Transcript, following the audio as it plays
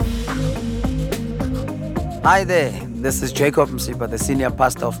Hi there, this is Jacob Msipa, the senior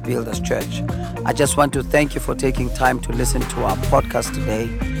pastor of Builders Church. I just want to thank you for taking time to listen to our podcast today,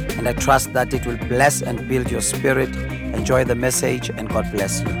 and I trust that it will bless and build your spirit. Enjoy the message, and God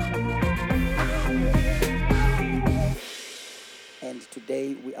bless you. And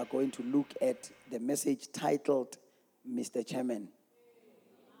today we are going to look at the message titled, Mr. Chairman.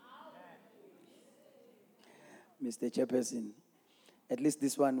 Mr. Chairperson. At least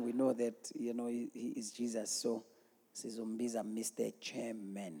this one we know that, he is Jesus. So, Sizumbiza, Mr.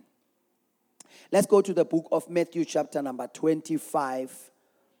 Chairman. Let's go to the book of Matthew, chapter number 25,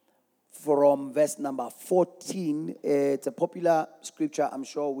 from verse number 14. It's a popular scripture. I'm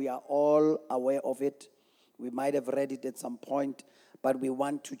sure we are all aware of it. We might have read it at some point, but we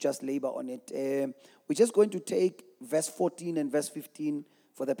want to just labor on it. We're just going to take verse 14 and verse 15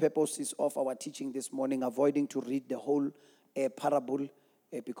 for the purposes of our teaching this morning, avoiding to read the whole parable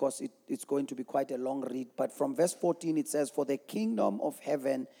because it's going to be quite a long read. But from verse 14 it says, "For the kingdom of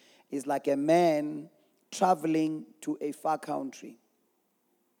heaven is like a man traveling to a far country,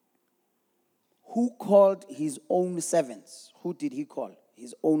 who called his own servants." Who did he call?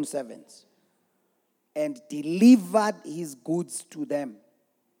 His own servants. "And delivered his goods to them."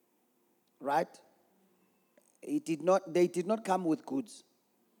 Right? They did not come with goods.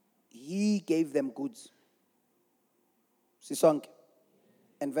 He gave them goods. Sisonke.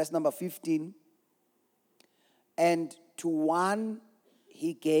 And verse number 15. "And to one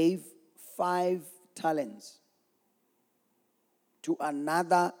he gave 5 talents, to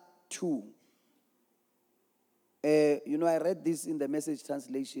another 2. I read this in the Message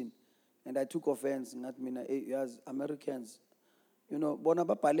translation, and I took offense. Not me, as Americans, bona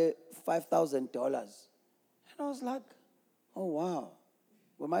bapale $5,000, and I was like, oh wow,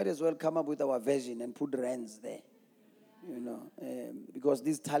 we might as well come up with our version and put rands there, because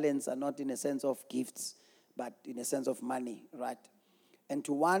these talents are not in a sense of gifts, but in a sense of money, right? "And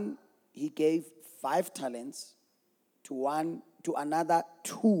to one he gave 5 talents, to another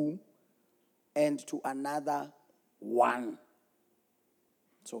 2, and to another 1.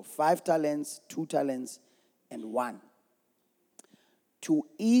 So 5 talents, 2 talents, and 1. To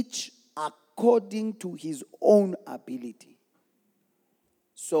each according to his own ability."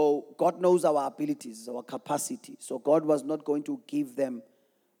 So God knows our abilities, our capacity. So God was not going to give them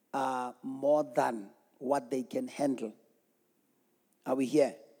more than what they can handle. Are we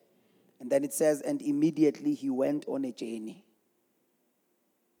here? And then it says, "And immediately he went on a journey."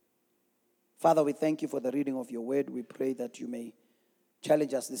 Father, we thank you for the reading of your word. We pray that you may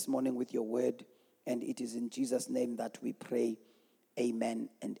challenge us this morning with your word. And it is in Jesus' name that we pray. Amen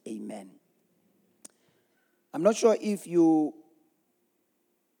and amen. I'm not sure if you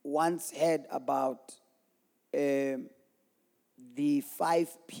once heard about the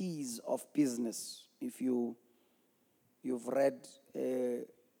 5 P's of business. If you've read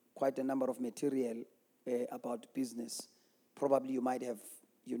quite a number of material about business, probably you might have,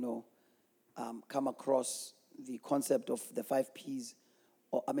 come across the concept of the 5 P's,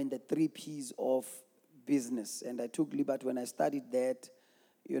 the 3 P's of business. And I took liberty when I studied that,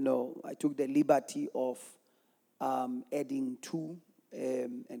 I took the liberty of adding 2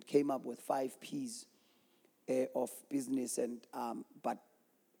 and came up with 5 P's of business. And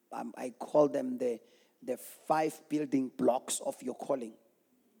I call them the 5 building blocks of your calling.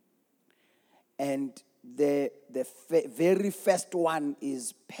 And the very first one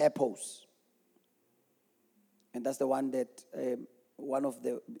is purpose. And that's the one that, one of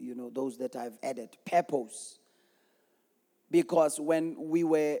the, those that I've added, purpose. Because when we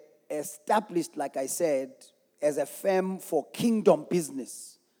were established, like I said, as a firm for kingdom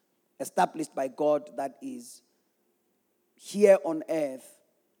business, established by God that is here on earth,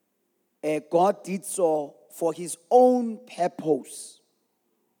 God did so for his own purpose.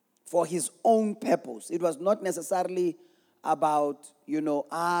 For his own purpose. It was not necessarily about,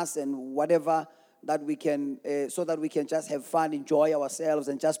 us and whatever that we can, so that we can just have fun, enjoy ourselves,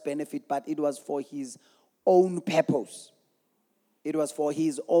 and just benefit, but it was for his own purpose. It was for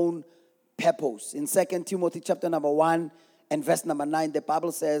his own purpose. In 2 Timothy chapter number 1 and verse number 9, the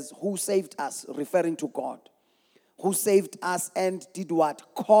Bible says, "Who saved us," referring to God, "who saved us and did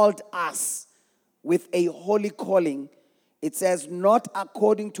what? Called us with a holy calling." It says, "not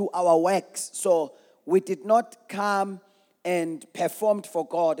according to our works." So we did not come and performed for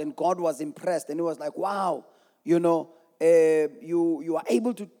God, and God was impressed, and he was like, wow, you are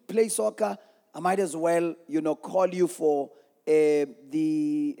able to play soccer. I might as well, call you for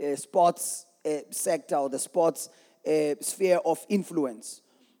the sports sector or the sports sphere of influence.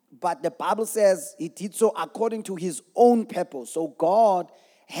 But the Bible says he did so according to his own purpose. So God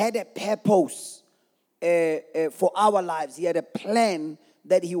had a purpose for our lives. He had a plan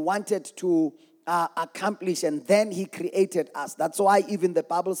that he wanted to accomplish, and then he created us. That's why even the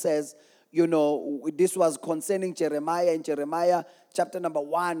Bible says, this was concerning Jeremiah. In Jeremiah chapter number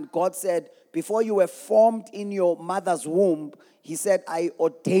 1, God said, before you were formed in your mother's womb, he said, I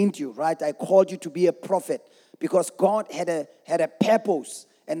ordained you, right? I called you to be a prophet, because God had a purpose.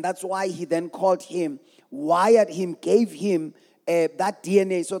 And that's why he then called him, wired him, gave him that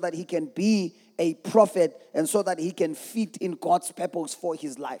DNA so that he can be a prophet and so that he can fit in God's purpose for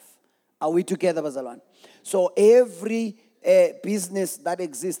his life. Are we together, Bazalwane? So every business that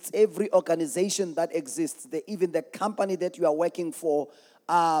exists, every organization that exists, even the company that you are working for,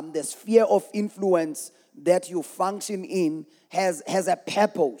 the sphere of influence that you function in has a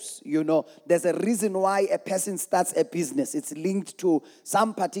purpose. There's a reason why a person starts a business. It's linked to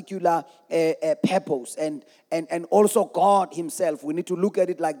some particular purpose, and also God himself. We need to look at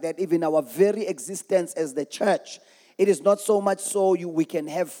it like that. Even our very existence as the church, it is not so much so we can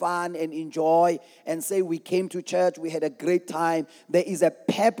have fun and enjoy and say we came to church, we had a great time. There is a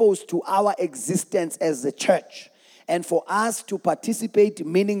purpose to our existence as the church. And for us to participate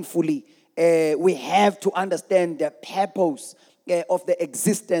meaningfully, we have to understand the purpose of the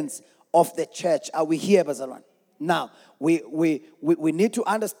existence of the church. Are we here, Bazalwane? Now, we need to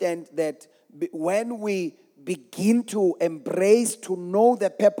understand that when we begin to embrace, to know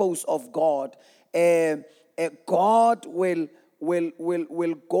the purpose of God, God will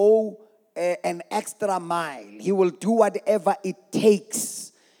go an extra mile. He will do whatever it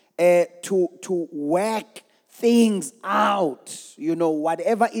takes to work things out.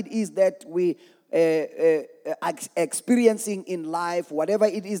 Whatever it is that we are experiencing in life, whatever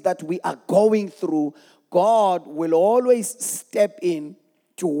it is that we are going through, God will always step in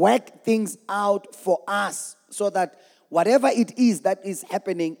to work things out for us, so that whatever it is that is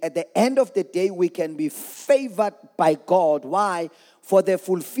happening, at the end of the day, we can be favored by God. Why? For the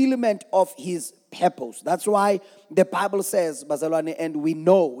fulfillment of his purpose. That's why the Bible says, Bazalwane, and we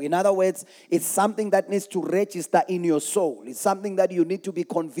know. In other words, it's something that needs to register in your soul. It's something that you need to be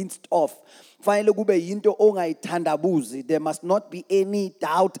convinced of. There must not be any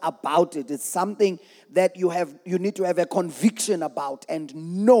doubt about it. It's something that you need to have a conviction about and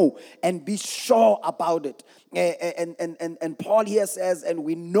know and be sure about it. And Paul here says, and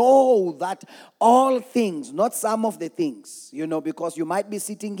we know that all things, not some of the things, because you might be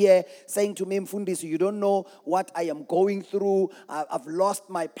sitting here saying to me, Mfundisi, you don't know what I am going through. I've lost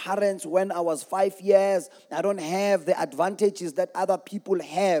my parents when I was 5 years. I don't have the advantages that other people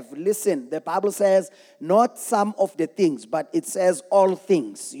have. Listen, the Bible says not some of the things, but it says all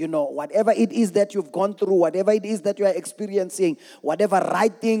things. Whatever it is that you've gone through, whatever it is that you are experiencing, whatever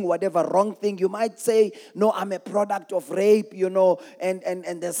right thing, whatever wrong thing, you might say, no, I'm a product of rape,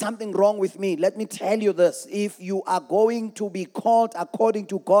 and there's something wrong with me. Let me tell you this. If you are going to be called according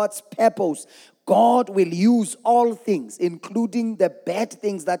to God's purpose, God will use all things, including the bad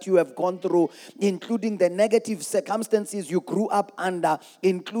things that you have gone through, including the negative circumstances you grew up under,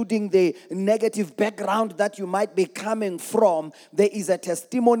 including the negative background that you might be coming from. There is a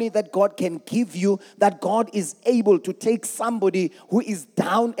testimony that God can give you, that God is able to take somebody who is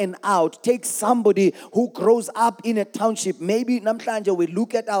down and out, take somebody who grows up in a township. Maybe namhlanje we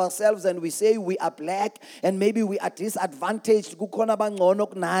look at ourselves and we say we are black and maybe we are disadvantaged,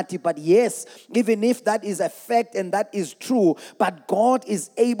 but yes, even if that is a fact and that is true, but God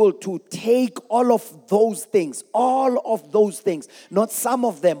is able to take all of those things, not some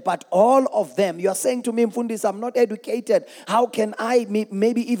of them, but all of them. You are saying to me, Mfundisi, I'm not educated. How can I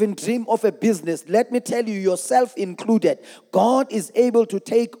maybe even dream of a business? Let me tell you, yourself included, God is able to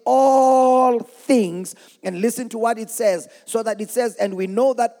take all things, and listen to what it says, so that it says, and we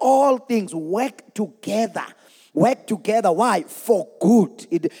know that all things work together. Why? For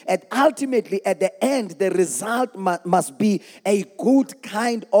good. And ultimately, at the end, the result must be a good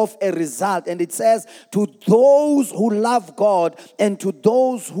kind of a result. And it says, to those who love God and to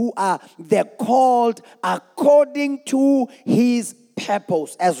those who are called according to his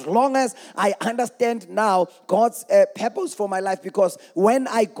purpose. As long as I understand now God's purpose for my life, because when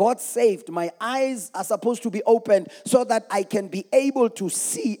I got saved, my eyes are supposed to be opened so that I can be able to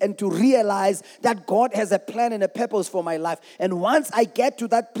see and to realize that God has a plan and a purpose for my life. And once I get to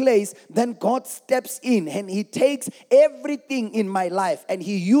that place, then God steps in and he takes everything in my life and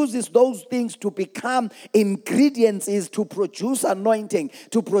he uses those things to become ingredients to produce anointing,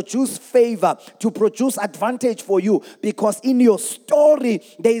 to produce favor, to produce advantage for you. Because in your story, story,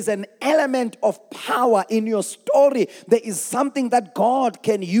 there is an element of power in your story. There is something that God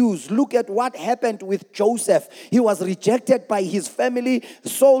can use. Look at what happened with Joseph. He was rejected by his family,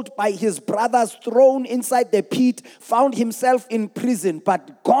 sold by his brothers, thrown inside the pit, found himself in prison.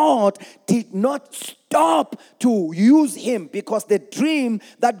 But God did not stop to use him, because the dream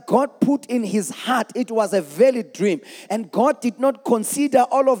that God put in his heart, it was a valid dream. And God did not consider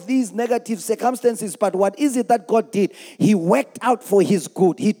all of these negative circumstances. But what is it that God did? He worked out for his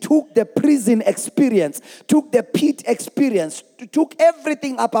good. He took the prison experience, took the pit experience, took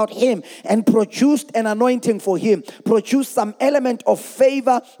everything about him and produced an anointing for him, produced some element of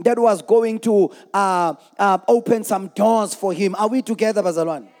favor that was going to open some doors for him. Are we together,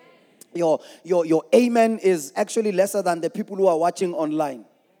 Bazalwan? Your amen is actually lesser than the people who are watching online.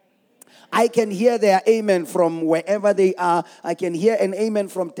 I can hear their amen from wherever they are. I can hear an amen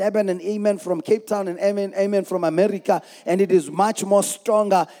from Durban, an amen from Cape Town, an amen from America. And it is much more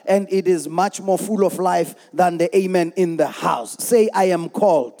stronger and it is much more full of life than the amen in the house. Say, I am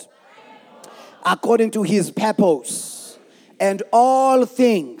called according to his purpose, and all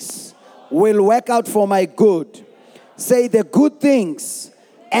things will work out for my good. Say, the good things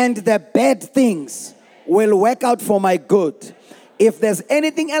and the bad things will work out for my good. If there's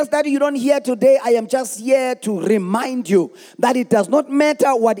anything else that you don't hear today, I am just here to remind you that it does not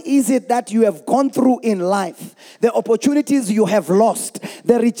matter what is it that you have gone through in life, the opportunities you have lost,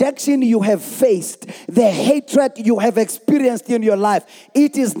 the rejection you have faced, the hatred you have experienced in your life.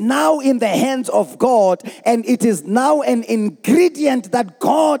 It is now in the hands of God, and it is now an ingredient that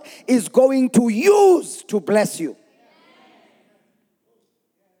God is going to use to bless you.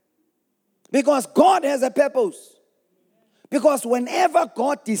 Because God has a purpose. Because whenever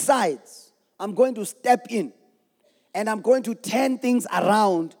God decides, I'm going to step in and I'm going to turn things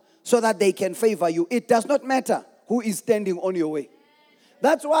around so that they can favor you, it does not matter who is standing on your way.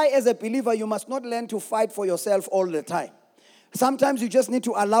 That's why as a believer, you must not learn to fight for yourself all the time. Sometimes you just need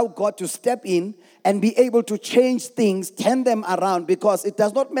to allow God to step in and be able to change things, turn them around, because it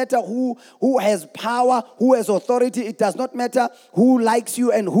does not matter who has power, who has authority. It does not matter who likes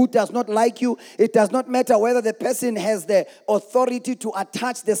you and who does not like you. It does not matter whether the person has the authority to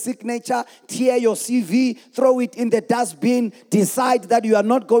attach the signature, tear your CV, throw it in the dustbin, decide that you are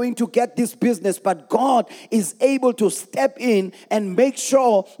not going to get this business. But God is able to step in and make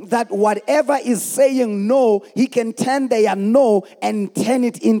sure that whatever is saying no, he can turn their no and turn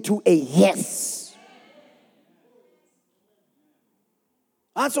it into a yes.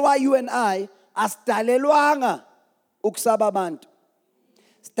 That's why you and I asidalelwanga ukusaba abantu.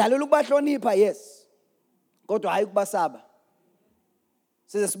 Sidalelwa ukubahlonipha, yes. Kodwa hayi ukubasaba.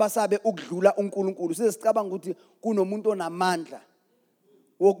 Size sibasabe ukudlula uNkulunkulu. Size sicabanga ukuthi kunomuntu onamandla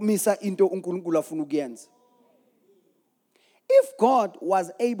wokumisa into uNkulunkulu afuna ukuyenza. If God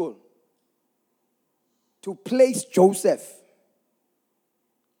was able to place Joseph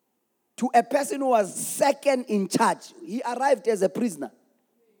to a person who was second in charge, he arrived as a prisoner.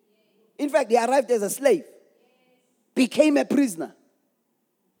 In fact, he arrived as a slave, became a prisoner.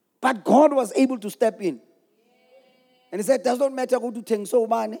 But God was able to step in. And he said, it does not matter who to think so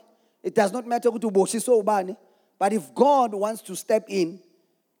bane. It does not matter who to boshi so bane. But if God wants to step in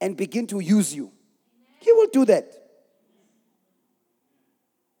and begin to use you, he will do that.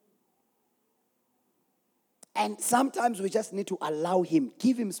 And sometimes we just need to allow him,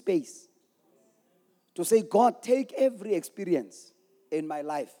 give him space to say, God, take every experience in my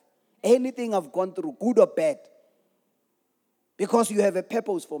life, anything I've gone through, good or bad, because you have a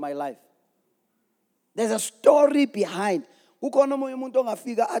purpose for my life. There's a story behind.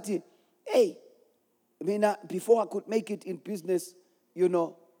 Hey, before I could make it in business,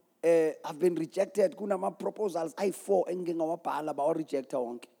 I've been rejected. Kuna ma proposals I4 engingawabhala ba rejecta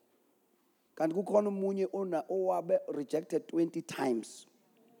wonke. Kanti kukhona umunye owabe rejected 20 times.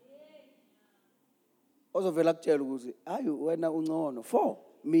 Ozovela kutshela ukuthi hayi wena ungcono 4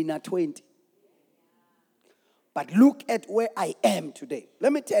 mina 20. But look at where I am today.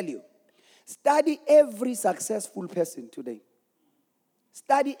 Let me tell you. Study every successful person today.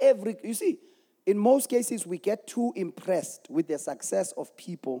 You see, in most cases we get too impressed with the success of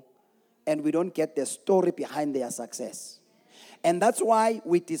people and we don't get the story behind their success. And that's why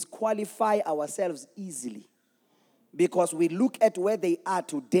we disqualify ourselves easily. Because we look at where they are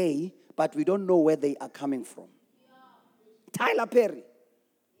today, but we don't know where they are coming from. Tyler Perry.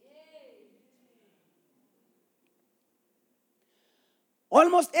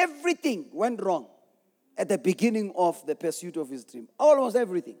 Almost everything went wrong at the beginning of the pursuit of his dream. Almost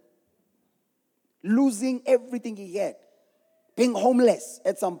everything. Losing everything he had. Being homeless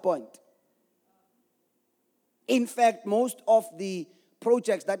at some point. In fact, most of the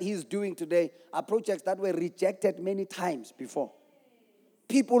projects that he's doing today are projects that were rejected many times before.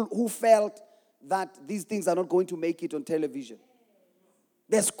 People who felt that these things are not going to make it on television.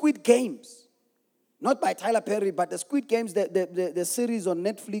 The Squid Games, not by Tyler Perry, but the Squid Games, the series on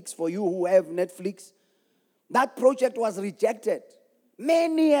Netflix, for you who have Netflix, that project was rejected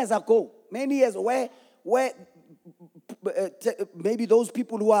many years ago. Many years where maybe those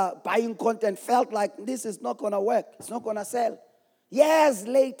people who are buying content felt like this is not going to work. It's not going to sell. Years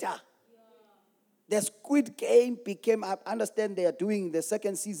later, the Squid Game became, I understand they are doing the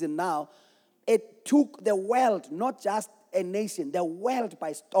second season now. It took the world, not just a nation, the world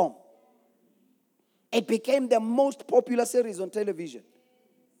by storm. It became the most popular series on television.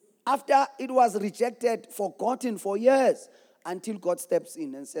 After it was rejected, forgotten for years, until God steps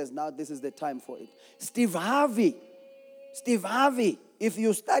in and says, now this is the time for it. Steve Harvey, if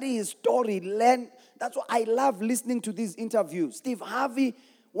you study his story, learn. That's why I love listening to these interviews. Steve Harvey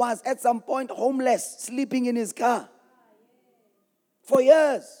was at some point homeless, sleeping in his car for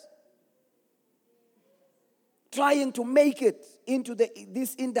years, trying to make it into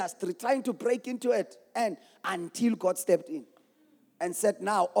this industry, trying to break into it, and until God stepped in and said,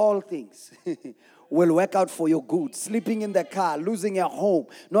 now all things will work out for your good. Sleeping in the car, losing a home,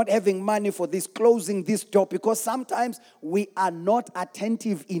 not having money for this, closing this door, because sometimes we are not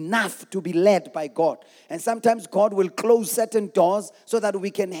attentive enough to be led by God. And sometimes God will close certain doors so that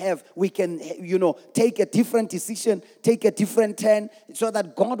we can take a different decision, take a different turn, so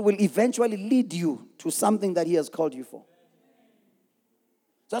that God will eventually lead you to something that He has called you for.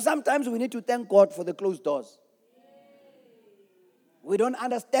 So sometimes we need to thank God for the closed doors. We don't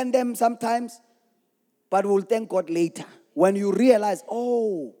understand them sometimes, but we'll thank God later. When you realize,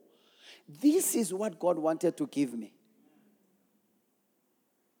 oh, this is what God wanted to give me.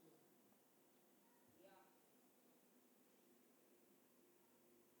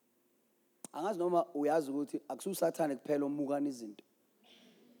 Angazi noma uyazi ukuthi akususathane kuphela omukana izinto.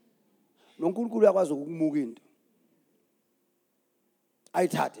 NoNkulunkulu uyakwazi ukumuka into.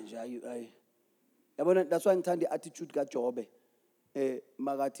 Ayithathe nje yabona, that's why ngithanda i-attitude kaJobe.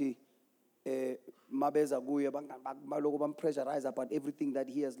 Magathi mabeza kuye baloko bampressurize about everything that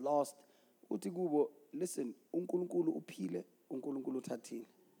he has lost. Uthi kubo, listen, uNkulunkulu uphile, uNkulunkulu uthathile.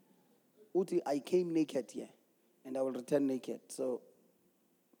 Uthi, I came naked here and I will return naked. So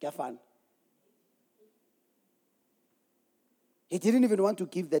kuyafana. He didn't even want to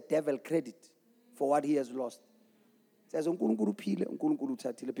give the devil credit for what he has lost. He says uNkulunkulu uphile, uNkulunkulu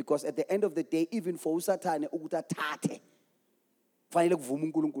uthathile, because at the end of the day, even for uSathane ukuthi athathe, fanele kuvuma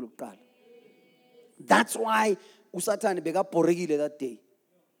uNkulunkulu kuqala. That's why uSathane bekabhorekile that day.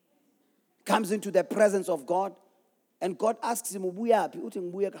 Comes into the presence of God, and God asks him, ubuyaphi? Uthi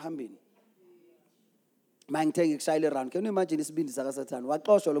ngibuye ekuhambeni. Mangithe ngikushayile around. Can you imagine isibindi sakaSathane?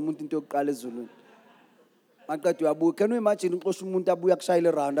 Waxoshwa lo muntu into yokuqala ezulwini. Maqedwe wabuya. Can you imagine uxosha umuntu abuya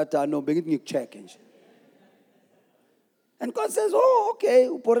kushayile around athi no, bengithi ngikucheck nje. And God says, oh, okay,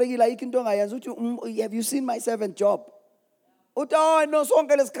 ubhorekile ayikho into ongayenza. Uthi, have you seen my servant Job? Uthi, oh no,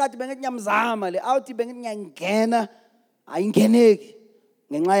 sonke lesikhathi bengithi ngiyamzama le. Awuthi bengithi ngiyangena, ayingeneki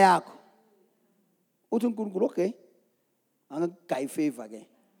ngenxa yakho. Uthi uNkulunkulu, okay, angikugayi favor ke.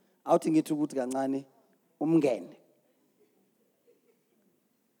 Awuthi ngithi ukuthi kancane umngene.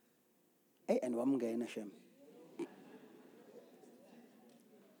 And wamngena shem.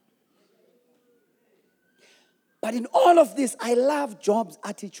 But in all of this, I love Job's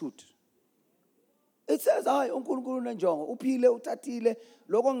attitude. It says, hayi uNkulunkulu nenjongo, uphile uthathile,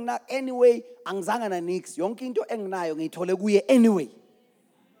 lokho ngina anyway angizanga na nix, yonke into enginayo ngiyithole kuye anyway.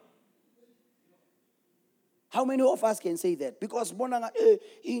 How many of us can say that? Because bona ngathi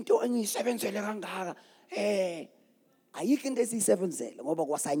into engiyisebenzele kangaka, ayikho into esiyisebenzele ngoba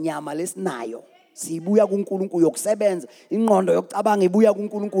kwasanyama lesinayo. Sibuya kuNkulunkulu yokusebenza, ingqondo yokucabanga ibuya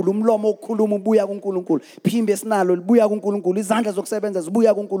kuNkulunkulu, umlomo okukhuluma ubuya kuNkulunkulu, phimbe sinalo libuya kuNkulunkulu, izandla zokusebenza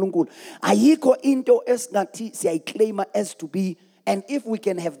zibuya kuNkulunkulu. Ayikho into esingathi siyayiclaima as to be, and if we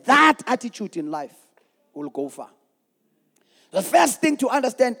can have that attitude in life, we'll go far. The first thing to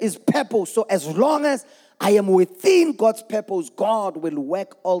understand is purpose. So as long as I am within God's purpose, God will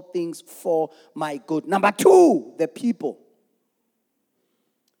work all things for my good. Number two, the people.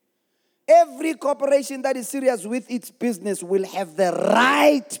 Every corporation that is serious with its business will have the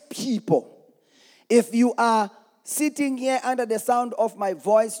right people. If you are sitting here under the sound of my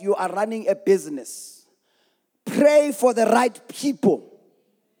voice, you are running a business. Pray for the right people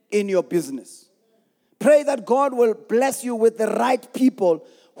in your business. Pray that God will bless you with the right people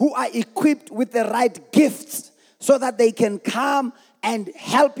who are equipped with the right gifts so that they can come and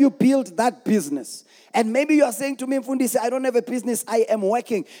help you build that business. And maybe you are saying to me, Mfundisi, I don't have a business, I am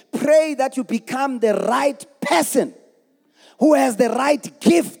working. Pray that you become the right person who has the right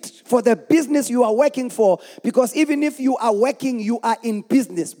gift for the business you are working for. Because even if you are working, you are in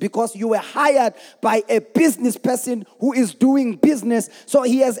business. Because you were hired by a business person who is doing business. So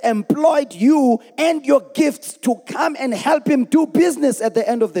he has employed you and your gifts to come and help him do business at the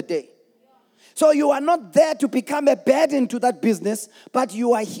end of the day. So you are not there to become a burden to that business, but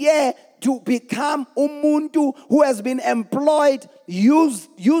you are here to become umuntu who has been employed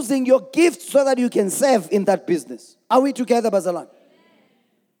using your gifts so that you can serve in that business. Are we together, Bazalan?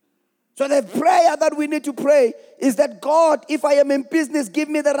 So the prayer that we need to pray is that, God, if I am in business, give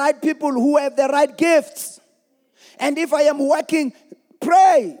me the right people who have the right gifts. And if I am working,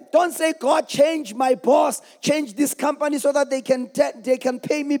 pray. Don't say, God, change my boss, change this company so that they can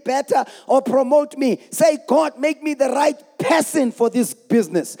pay me better or promote me. Say, God, make me the right person for this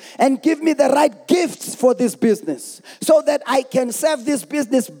business and give me the right gifts for this business so that I can serve this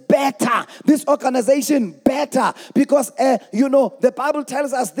business better, this organization better. Because, the Bible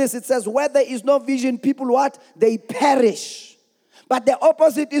tells us this. It says, where there is no vision, people what? They perish. But the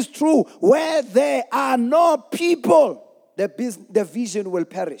opposite is true. Where there are no people, the vision will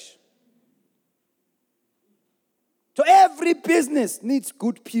perish. So every business needs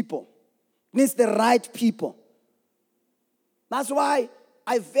good people, needs the right people. That's why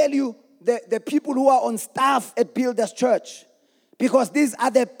I value the people who are on staff at Builders Church, because these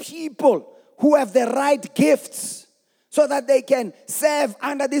are the people who have the right gifts so that they can serve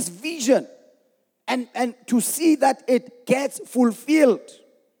under this vision and to see that it gets fulfilled.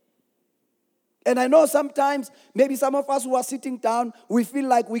 And I know sometimes, maybe some of us who are sitting down, we feel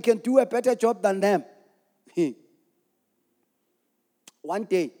like we can do a better job than them. One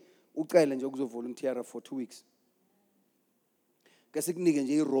day, ucele nje ukuzovolunteera for 2 weeks. Ke sikunike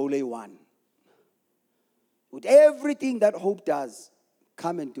nje irole eyi-1. With everything that Hope does,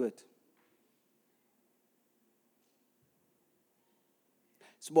 come and do it.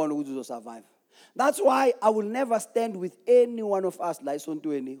 Sibone ukuthi uzosurvive. That's why I will never stand with any one of us like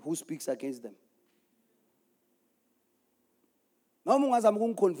Sontweni who speaks against them. Now,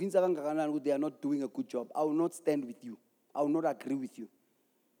 they are not doing a good job. I will not stand with you. I will not agree with you.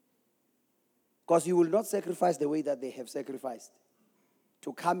 Because you will not sacrifice the way that they have sacrificed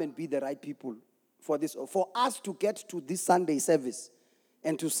to come and be the right people for this. For us to get to this Sunday service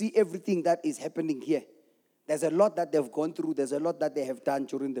and to see everything that is happening here, there's a lot that they've gone through. There's a lot that they have done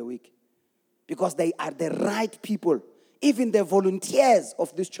during the week. Because they are the right people. Even the volunteers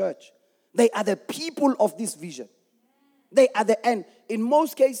of this church, they are the people of this vision. They are and in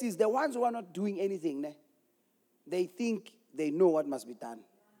most cases, the ones who are not doing anything, they think they know what must be done.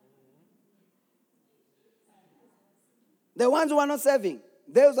 The ones who are not serving,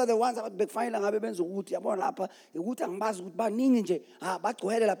 those are the ones that backfire ngabe benza ukuthi yabona lapha ukuthi angibazi ukuthi baningi nje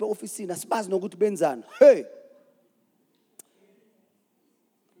bagcwele lapha eofisini asibazi nokuthi benzani. Hey,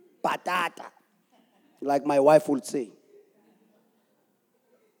 patata, like my wife would say.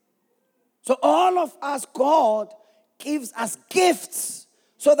 So all of us, God gives us gifts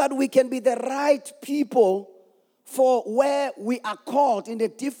so that we can be the right people for where we are called in a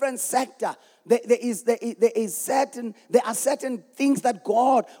different sector. There are certain things that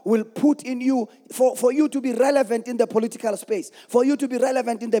God will put in you for you to be relevant in the political space, for you to be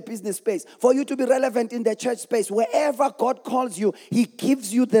relevant in the business space, for you to be relevant in the church space. Wherever God calls you, He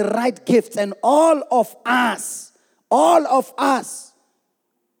gives you the right gifts. And all of us,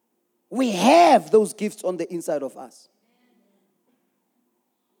 we have those gifts on the inside of us.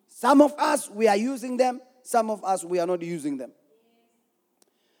 Some of us, we are using them. Some of us, we are not using them.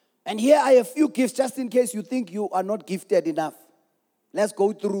 And here are a few gifts just in case you think you are not gifted enough. Let's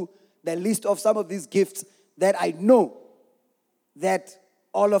go through the list of some of these gifts that I know that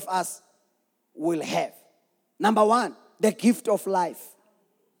all of us will have. Number 1, the gift of life.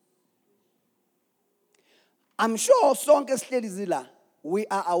 I'm sure sonke sihleli zila, we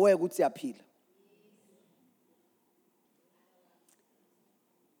are aware ukuthi siyaphila.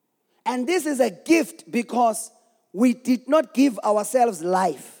 And this is a gift because we did not give ourselves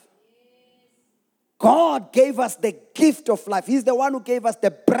life. God gave us the gift of life. He's the one who gave us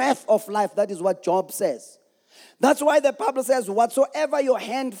the breath of life. That is what Job says. That's why the Bible says, whatsoever your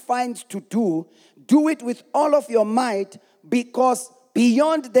hand finds to do, do it with all of your might, because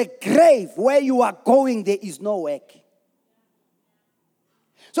beyond the grave where you are going, there is no work.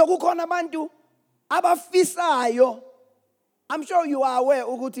 So kukhona abantu abafisayo. I'm sure you are aware,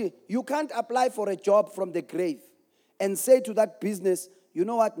 Uguti, you can't apply for a job from the grave and say to that business, you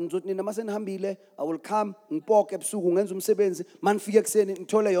know what, I will come, ngipoke ebusuku ngenza umsebenzi, manifike ekseni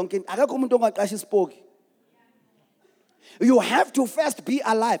ngithole yonke into. Akekho umuntu ongaqasha isipoki. You have to first be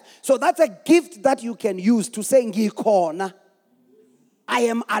alive. So that's a gift that you can use to say ngikhona. I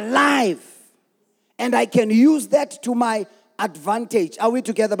am alive. And I can use that to my advantage. Are we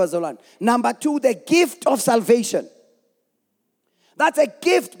together, Bazolan? Number 2, the gift of salvation. That's a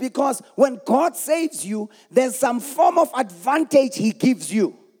gift because when God saves you, there's some form of advantage He gives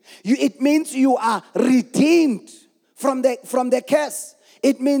you. It means you are redeemed from the curse.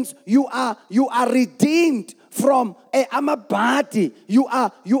 It means you are redeemed from amabhadi. You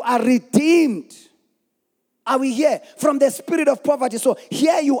are redeemed. Are we here? From the spirit of poverty. So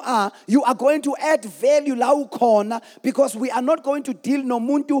here you are going to add value la ukhona, because we are not going to deal no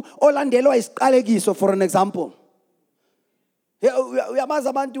muntu olandelwa isiqalekiso, for an example. Uyamazi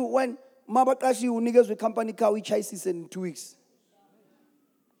abantu when mabaqashi unikezwe company car uyichayisise in 2 weeks.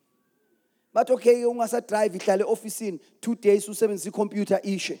 But okay, ungasa drive ihlale office 2 days usebenzisa computer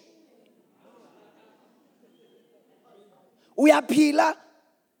ishe. Uyaphila,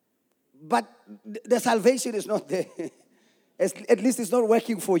 but the salvation is not there. At least it's not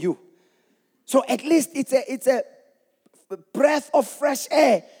working for you. So at least it's a breath of fresh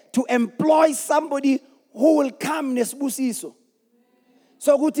air to employ somebody who will come nesibusiso.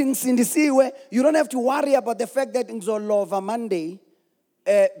 So ukuthi ngisindisiwe, you don't have to worry about the fact that ngizolova Monday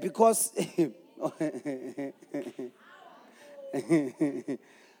because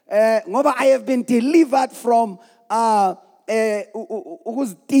ngoba I have been delivered from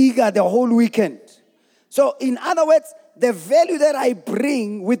the whole weekend. So in other words, the value that I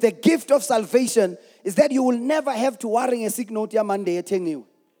bring with the gift of salvation is that you will never have to worry a sick note ya Monday eteng you.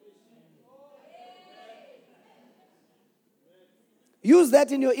 Use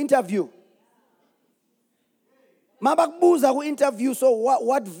that in your interview. Mabakbuza who interview, so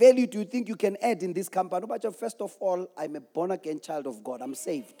what value do you think you can add in this company? But first of all, I'm a born-again child of God. I'm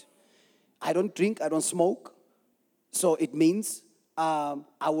saved. I don't drink, I don't smoke. So it means I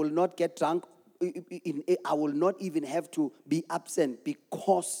will not get drunk. I will not even have to be absent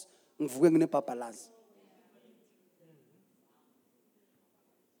because papalas.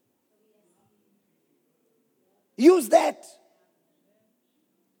 Use that.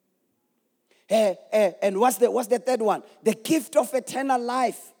 And what's the third one? The gift of eternal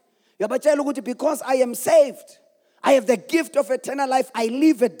life. Because I am saved, I have the gift of eternal life. I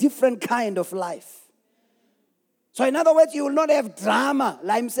live a different kind of life. So in other words, you will not have drama,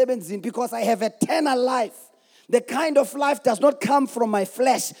 because I have eternal life. The kind of life does not come from my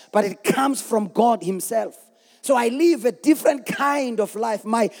flesh, but it comes from God Himself. So I live a different kind of life.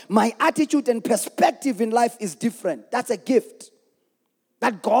 My attitude and perspective in life is different. That's a gift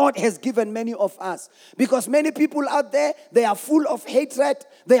that God has given many of us. Because many people out there, they are full of hatred,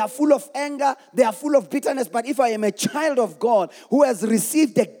 they are full of anger, they are full of bitterness. But if I am a child of God who has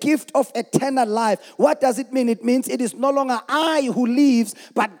received the gift of eternal life, what does it mean? It means it is no longer I who lives,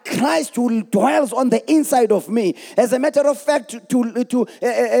 but Christ who dwells on the inside of me. As a matter of fact,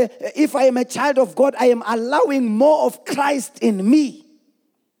 if I am a child of God, I am allowing more of Christ in me.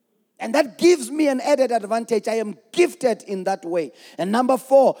 And that gives me an added advantage. I am gifted in that way. And number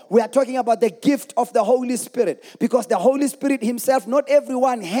 4, we are talking about the gift of the Holy Spirit. Because the Holy Spirit Himself, not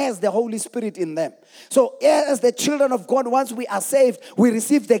everyone has the Holy Spirit in them. So as the children of God, once we are saved, we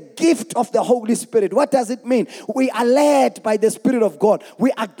receive the gift of the Holy Spirit. What does it mean? We are led by the Spirit of God.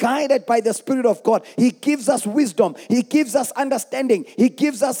 We are guided by the Spirit of God. He gives us wisdom. He gives us understanding. He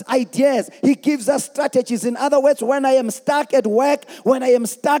gives us ideas. He gives us strategies. In other words, when I am stuck at work, when I am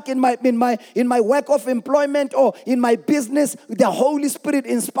stuck in my work of employment or in my business, the Holy Spirit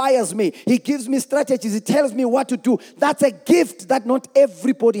inspires me. He gives me strategies. He tells me what to do. That's a gift that not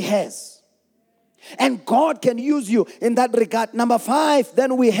everybody has. And God can use you in that regard. Number 5,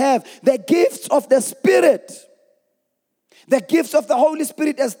 then we have the gifts of the Spirit. The gifts of the Holy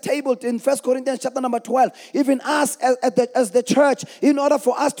Spirit as tabled in 1 Corinthians chapter number 12. Even us as the church, in order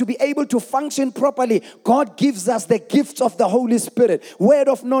for us to be able to function properly, God gives us the gifts of the Holy Spirit. Word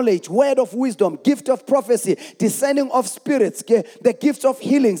of knowledge, word of wisdom, gift of prophecy, discerning of spirits, the gift of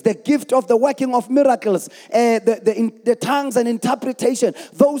healings, the gift of the working of miracles, the tongues and interpretation.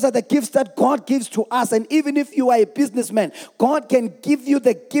 Those are the gifts that God gives to us. And even if you are a businessman, God can give you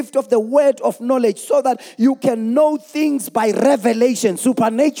the gift of the word of knowledge so that you can know things by revelation.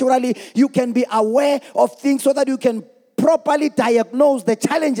 Supernaturally, you can be aware of things so that you can properly diagnose the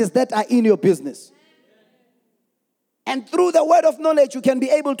challenges that are in your business. And through the word of knowledge, you can be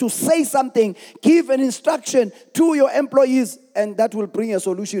able to say something, give an instruction to your employees, and that will bring a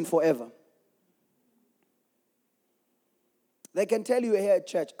solution forever. They can tell you here at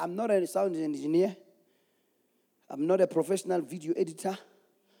church, I'm not a sound engineer. I'm not a professional video editor.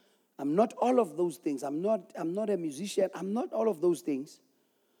 I'm not all of those things. I'm not a musician. I'm not all of those things.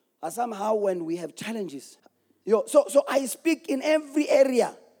 But somehow when we have challenges, so I speak in every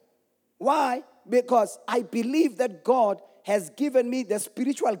area. Why? Because I believe that God has given me the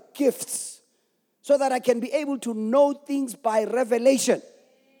spiritual gifts so that I can be able to know things by revelation.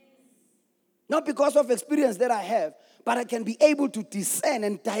 Not because of experience that I have, but I can be able to discern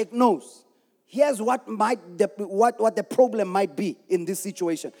and diagnose. Here's what the problem might be in this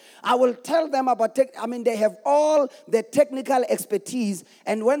situation. I will tell them about they have all the technical expertise,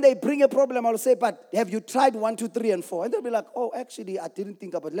 and when they bring a problem, I'll say, but have you tried 1, 2, 3, and 4? And they'll be like, oh, actually, I didn't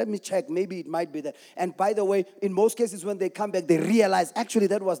think about it. Let me check. Maybe it might be that. And by the way, in most cases, when they come back, they realize, actually,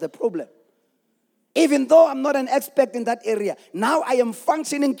 that was the problem. Even though I'm not an expert in that area, now I am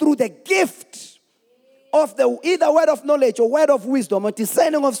functioning through the gift of the either word of knowledge or word of wisdom or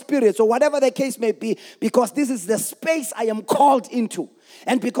discerning of spirits or whatever the case may be, because this is the space I am called into.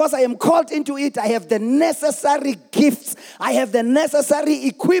 And because I am called into it, I have the necessary gifts. I have the necessary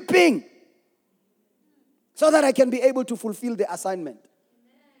equipping so that I can be able to fulfill the assignment.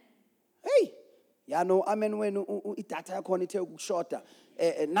 Hey, amen. When shorter.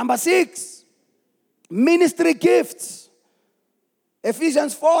 Number 6, ministry gifts.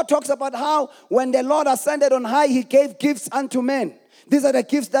 Ephesians 4 talks about how when the Lord ascended on high, he gave gifts unto men. These are the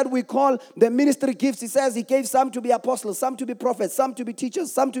gifts that we call the ministry gifts. He says he gave some to be apostles, some to be prophets, some to be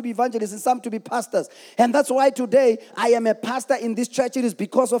teachers, some to be evangelists, and some to be pastors. And that's why today I am a pastor in this church. It is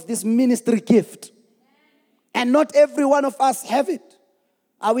because of this ministry gift. And not every one of us have it.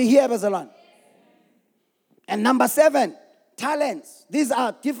 Are we here, Bazalan? And number 7, talents. These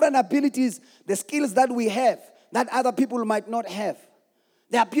are different abilities, the skills that we have that other people might not have.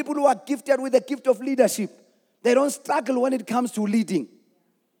 There are people who are gifted with the gift of leadership. They don't struggle when it comes to leading.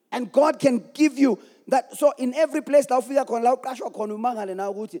 And God can give you that. So in every place,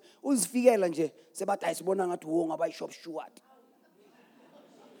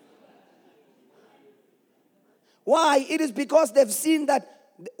 why? It is because they've seen that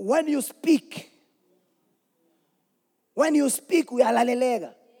when you speak, we are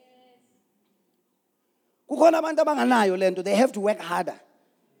they have to work harder.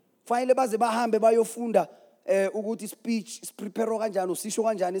 Finally, baze bahambe bayofunda ukuthi speech prepare kanjani usisho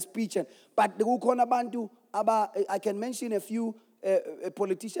kanjani speech, but kukhona abantu I can mention a few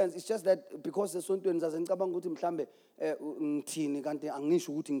politicians. It's just that because esontweni zaze ngicabanga ukuthi mhlambe ngithini kanti angisho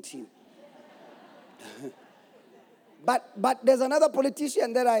ukuthi ngithini. But there's another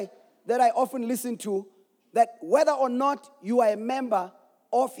politician that I often listen to, that whether or not you are a member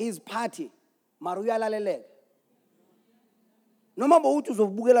of his party, Maruya laleleka. No matter what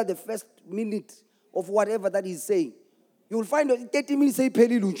uzobukela the first minute of whatever that he's saying, you will find 30 minutes say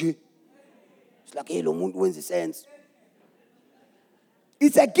phelile nje. It's like, hey, lo muntu wenza sense.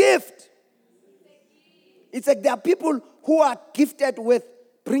 It's a gift. It's like there are people who are gifted with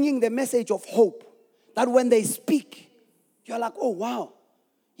bringing the message of hope. That when they speak, you're like, oh wow,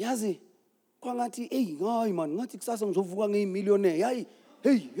 yazi, kwangathi, hey, hayi man, ngathi kusasa ngizovuka ngiyimillionaire.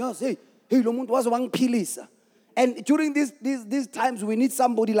 Hey, yes, hey, lo muntu wazobangiphilisa. And during these times, we need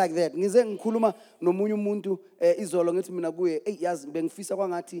somebody like that. Ngize ngikhuluma nomunye umuntu izolo ngithi mina kuye, hey, yazi bengifisa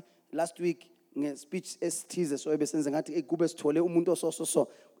kwangathi last week nge-speech esithize so ebesenze ngathi kube sithole umuntu so.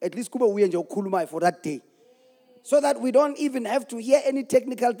 At least kube uye nje ukukhuluma for that day. So that we don't even have to hear any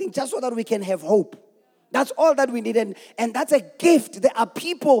technical thing, just so that we can have hope. That's all that we need. And that's a gift. There are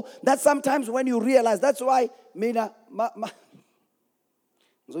people that sometimes when you realize, that's why, mina,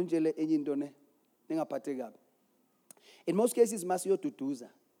 in most cases, masiyo tutuza.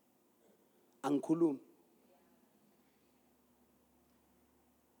 Ankulum.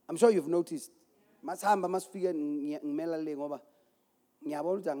 I'm sure you've noticed. Masamba masfika ngimela le ngoba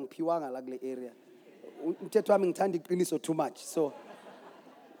ngiyabona ukuthi angiphiwanga la kule area. Umthetho wami ngithanda iqiniso too much. So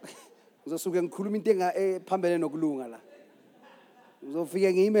ngizosuke ngikhuluma into ephambene nokulunga la.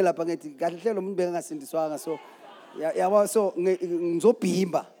 Ngizofika ngiyime lapha ngithi kahle hle lo muntu bengasindiswanga so yabo so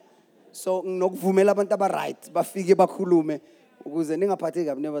ngizobhimba. So nginokuvumela abantu aba-right bafike bakhulume ukuze ningaphatheki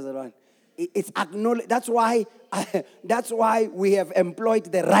kabi nebazalwane. It's acknowledged. That's why we have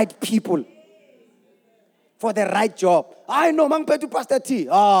employed the right people for the right job. I know mangiphethe uPastor T.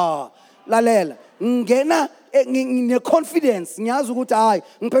 Lalela. Ngena ngine-confidence ngiyazi ukuthi hayi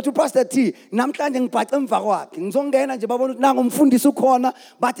ngiphethe uPastor T namhlanje ngibhace emva kwakhe ngizongena nje babona ukuthi nangu umfundisi ukhona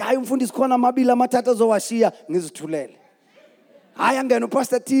but hayi umfundisi khona amabili amathathu azowashiya ngizithulele. Hayi angena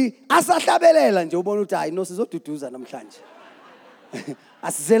uPastor T asahlabelela nje ubona ukuthi hayi no sizoduduza namhlanje.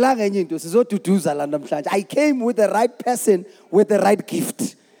 Asizelanga enye into sizoduduza la namhlanje. I came with the right person with the right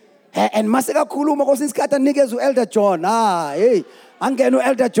gift. And maseka khuluma Nkosi isikhathi anikeza uElder John. Hey. Angena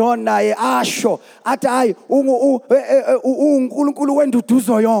uElder John naye asho athi hayi uNkulunkulu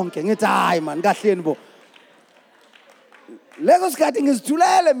wenduduzo yonke. Ngithi hayi man kahleni bo. Leso sikhathi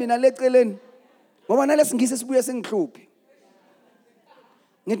ngizithulele mina leceleni. Ngoba nalesingisi sibuye singihluphi.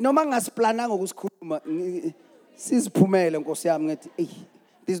 Ngithi noma ngasiplananga ukusikhuluma siziphumele Nkosi yami ngithi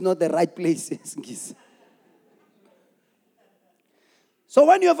this is not the right place singisi. So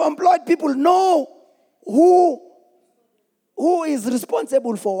when you have employed people, know who is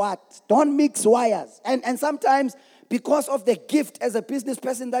responsible for what. Don't mix wires. And sometimes because of the gift as a business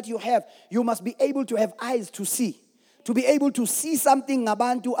person that you have, you must be able to have eyes to see. To be able to see something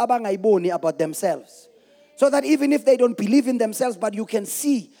abantu abangayiboni about themselves. So that even if they don't believe in themselves, but you can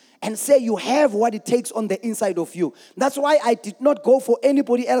see and say you have what it takes on the inside of you. That's why I did not go for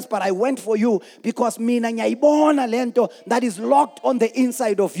anybody else, but I went for you because mina nyayibona lento that is locked on the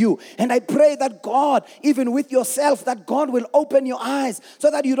inside of you. And I pray that God, even with yourself, that God will open your eyes so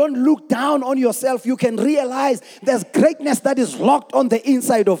that you don't look down on yourself. You can realize there's greatness that is locked on the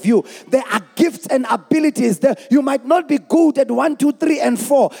inside of you. There are gifts and abilities that you might not be good at 1, 2, 3, and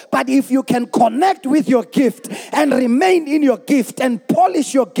 4, but if you can connect with your gift and remain in your gift and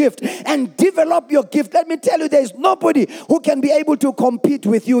polish your gift, and develop your gift. Let me tell you, there is nobody who can be able to compete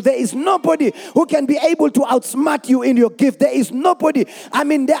with you. There is nobody who can be able to outsmart you in your gift. There is nobody. I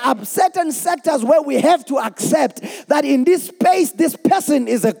mean, there are certain sectors where we have to accept that in this space, this person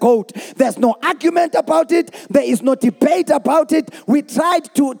is a GOAT. There's no argument about it. There is no debate about it. We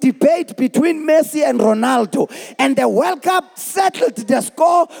tried to debate between Messi and Ronaldo, and the World Cup settled the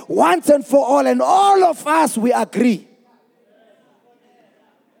score once and for all, and all of us, we agree.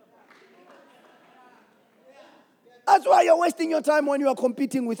 That's why you're wasting your time when you are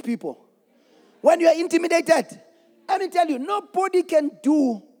competing with people. When you are intimidated. Let me tell you, nobody can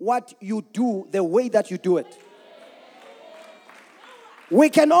do what you do the way that you do it. We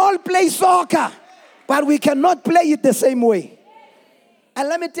can all play soccer, but we cannot play it the same way. And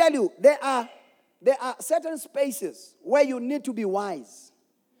let me tell you, there are certain spaces where you need to be wise.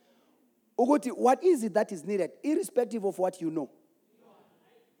 Uguti, what is it that is needed, irrespective of what you know?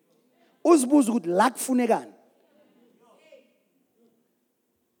 Uzbuz good lack funegan.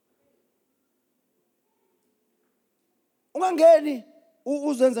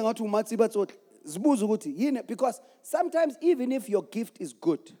 Because sometimes even if your gift is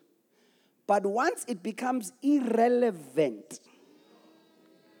good, but once it becomes irrelevant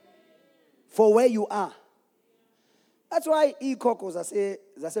for where you are, that's why ikhokho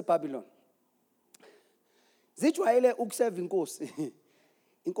zase Babylon zijwayele ukuserve inkosi.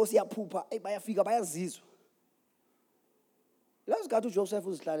 Inkosi yaphupha bayafika bayazizwa. Let's go to Joseph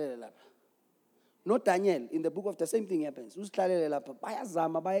uzihlalele lapha. Not Daniel. In the book of the same thing happens. Uzihlalele lapha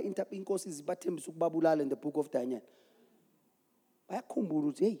bayazama inkosi zibathembisa ukubabulala in the book of Daniel. Bayakhumbula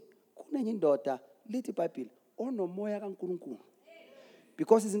ukuthi hey kunenye indoda lithi iBhayibheli onomoya kaNkulunkulu.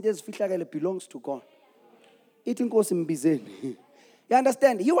 Because izinto ezifihlakele belongs to God. Ithi inkosi mbizeni. You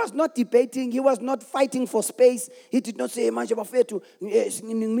understand? He was not debating. He was not fighting for space. He did not say,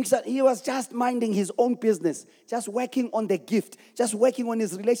 he was just minding his own business, just working on the gift, just working on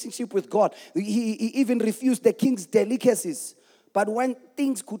his relationship with God. He even refused the king's delicacies. But when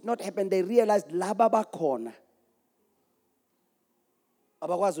things could not happen, they realized, lababa khona.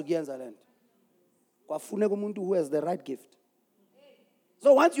 Abakwazi ukuyenza lento. Kwafuneka umuntu who has the right gift.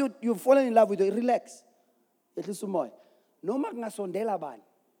 So once you've fallen in love with it, relax. Yehlisa umoya. Noma kungasondela bani.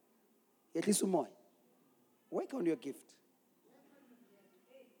 Yehlisa umoya. Work on your gift.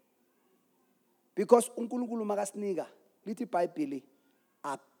 Because uNkulunkulu makasinika lithi iBhayibheli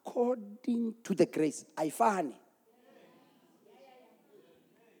according to the grace. Ayifani.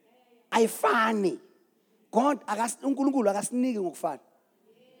 God uNkulunkulu akasiniki ngokufana.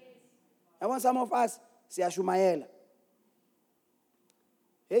 I want some of us siyashumayela.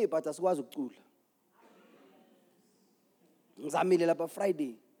 Hey, but asikwazi ukucula. Ngizamile lapha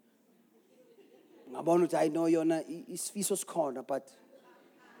Friday. Ngabona ukuthi I know yona isifiso sikhona but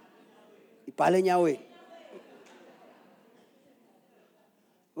ibhale enyaweni.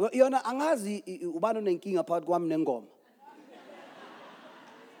 Yona angazi ubani onenkinga phakathi kwami nengoma.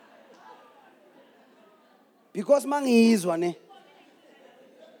 Because mangizwa ne.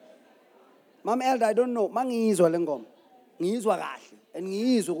 Mama Elder, I don't know. Mangizwa lengoma. Ngizwa kahle and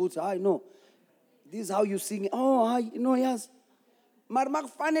ngizwa ukuthi I know. This is how you sing. Oh, you know, yes. Mar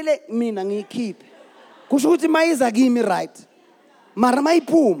makufanele mina ngiyikhiphe. Kusho ukuthi mayiza kimi right. Mara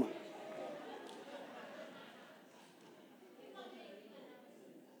mayiphuma.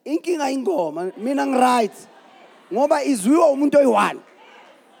 inkinga ingoma mina ngiright ngoba izwiwa umuntu oyi1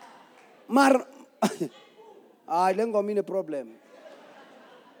 mar hayi le ngoma ine problem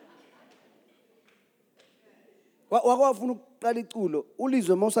wakwafuna ukuqala iculo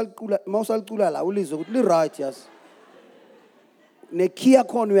ulizwe mawusalicula la ulizwe ukuthi li right yes ne key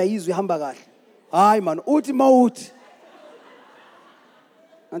yakhona uyayizwa ihamba kahle hayi man uthi mawuthi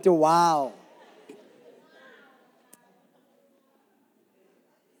anti wow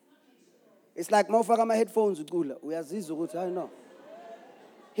it's like mawufaka ama headphones ucula uyazizwa ukuthi hayi no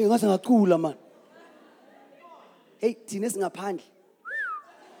hey ngathi ngacula man hey thina singaphandle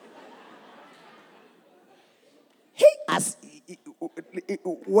hey as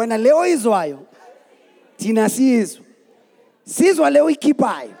wena leyo izwayo thina sizwa leyo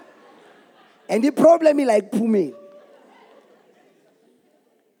ikhiphayo and the problem is like phumeni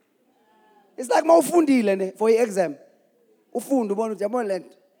it's like mawufundile ne for exam ufunda ubona ukuthi yabona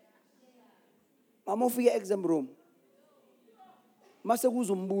lento mama ufika exam room mase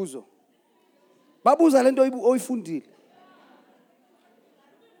kuza umbuzo babuza lento oyifundile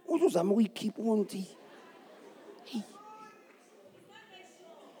uzuzama ukuyikhipha ubona ukuthi hey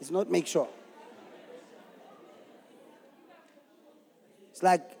it's not make sure it's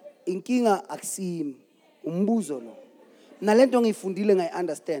like inkinga akusimi umbuzo lo nalento ngiyifundile ngayi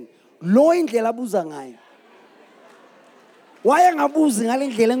understand lo indlela abuza ngayo waye ngabuzi ngale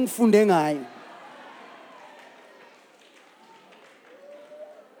ndlela engifunde ngayo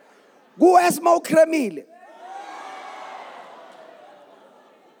kuwesima ukremile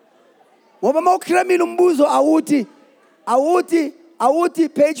ngoba mawukremile umbuzo awuthi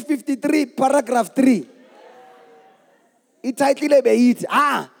page 53 paragraph 3 ititle beyithi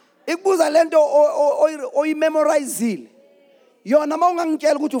ikubuza lento oyimemorizeile yona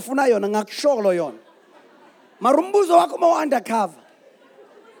mawungangitshela ukuthi ufuna yona ngakusholo yona mara umbuzo wakho mawu-undercover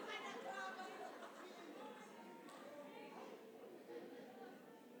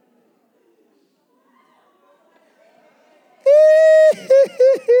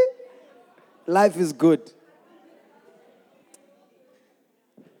life is good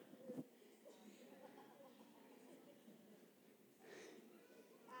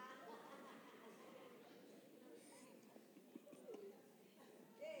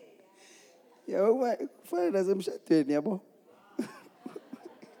kufanele nasemshadweni yabo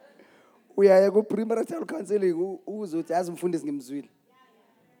uyaya ku-premarital counseling uze uthi yazi umfundisi ngimzwile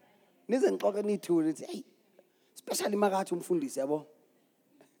nize ngixoxe niyithule nithi hey especially makathi umfundisi yabo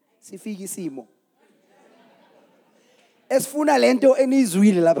sifike isimo esifuna lento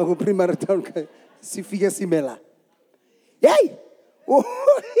enizwile lapha ku-premarital sifike sime la hey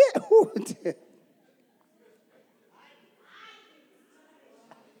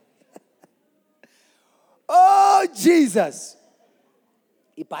oh Jesus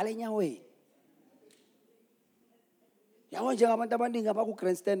ibhale enyaweni yabo njengabantu abaningi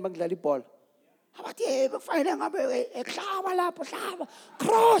abaku-grandstand bakudlala ibhola abathi hey kufanele ngabe ehlaba lapho hlaba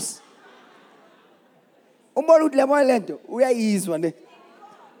cross umbona ukuthi lemo lento uyayizwa ne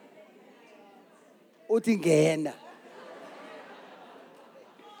uthi ngena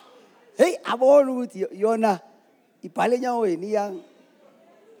hey abona ukuthi yona ibhale enyaweni iyang.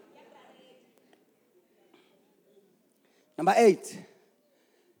 Number 8,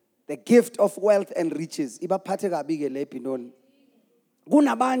 the gift of wealth and riches. Ibaphathe kabi ke le Binoni.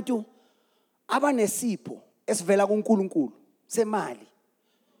 Kunabantu abanesipho esivela kuNkulunkulu semali.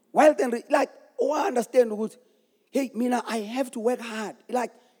 Wealth and like understand ukuthi hey mina I have to work hard.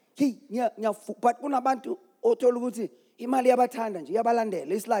 Like hey but kunabantu othola ukuthi imali yabathanda nje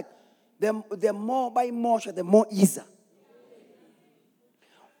yabalandela. It's like the more bayimosha the more easier.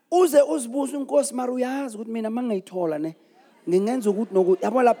 Uze uzibuza uNkosi mara uyazi ukuthi mina mangayithola ne ngingenza ukuthi nokuthi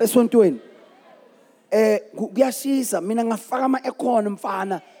yabo lapha esontweni kuyashisa mina ngafaka ama-aircon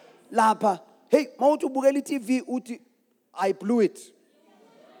mfana lapha hey mawuthi ubukela i-TV uthi I blew it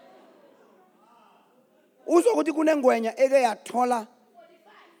uzokuthi kunengwenya eke yathola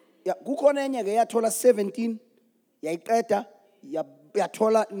kukhona enye ke yathola 17 yayiqeda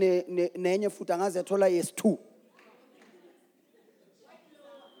yathola nenye futhi angaze yathola yes2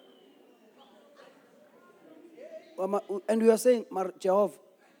 and we are saying Jehovah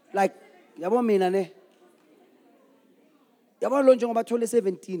like yabo mina ne yabo lo njengoba bathole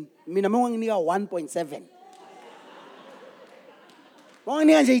 17 mina manginginika 1.7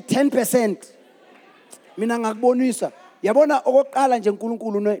 manginginika nje 10% mina ngakubonisa yabona okokuqala nje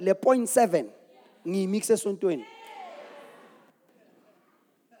uNkulunkulu le 0.7 ngiyimixe esontweni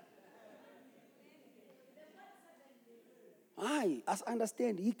hayi as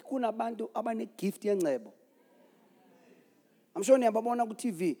understand kunabantu abane gift yengcebo I'm sure niyababona ku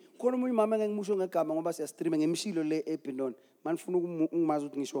TV. Khona umunye mama engimusho ngegama ngoba siya stream ngemshilo le eBenon. Manifuna ukumazi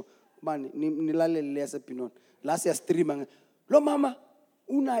ukuthi ngisho bani nilalele le yaseBenon. La siya stream lo mama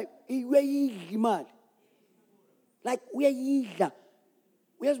unayo uyayidla imali. Like uyayidla.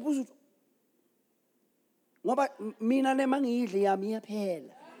 Uyazibuza ukuthi ngoba mina nemangiyidle yami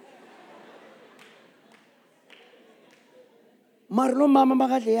iyaphela. Mara lo mama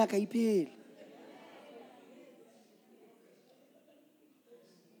makadle yakhe ayipheli.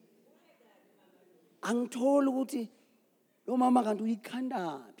 Angitholi ukuthi lo mama kanti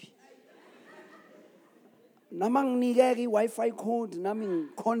uyikhandaphi. Nama nginikeke i-Wi-Fi code nami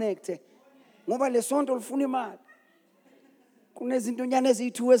ngiconnecte ngoba le sonto lifuna imali. Kunezinto nyana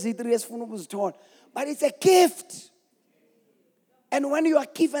eziyi2 eziyi3 esifuna ukuzithola. But it's a gift. And when you are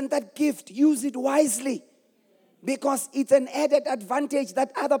given that gift, use it wisely. Because it's an added advantage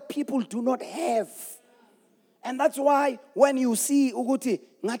that other people do not have. And that's why when you see ukuthi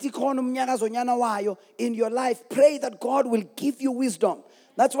ngathi khona umnyakazo nyana wayo in your life, pray that God will give you wisdom.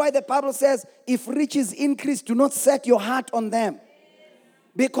 That's why the Bible says, if riches increase, do not set your heart on them.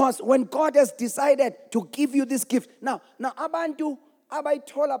 Because when God has decided to give you this gift, now abantu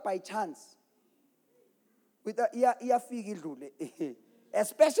abayithola by chance, with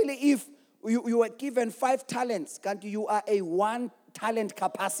especially if you were given 5 talents, and you are a 1 talent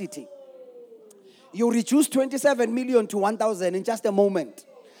capacity. You reduce 27 million to 1,000 in just a moment.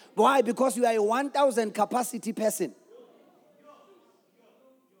 Why? Because you are a 1,000 capacity person.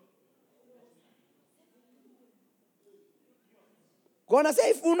 Gonna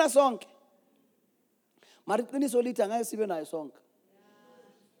say ifuna sonke. Mari qiniso lithi angeke sibe nayo sonke.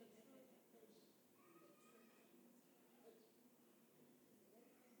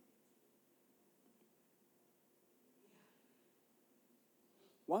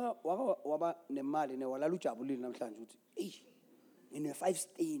 Waba nemali walala ujabulile namhlanje uthi ngine 5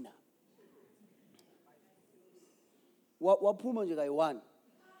 stainer. Waphuma nje kayi1.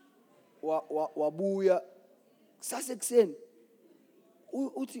 Wabuya sasekuseni.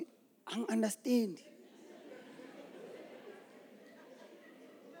 Uthi angi-understand.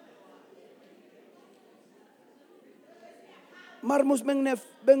 Mara mus bengine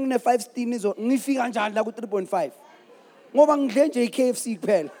 5 stainer izo ngifika kanjani la ku 3.5. Ngoba ngidle nje iKFC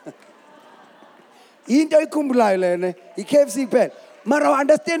kuphela. Into ikhumbulayo lena iKFC kuphela. Mara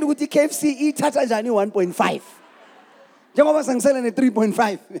understand ukuthi iKFC ithatha njani 1.5. Njengoba sangisele ne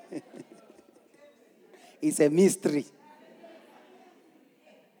 3.5. It's a mystery.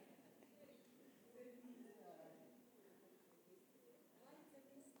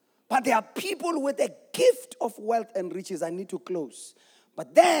 But there are people with a gift of wealth and riches. I need to close.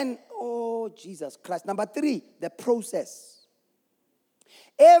 But then, oh, Jesus Christ. Number 3, the process.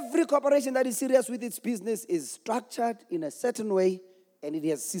 Every corporation that is serious with its business is structured in a certain way, and it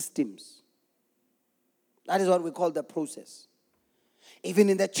has systems. That is what we call the process. Even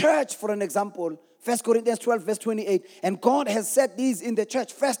in the church, for an example, 1 Corinthians 12, verse 28, and God has set these in the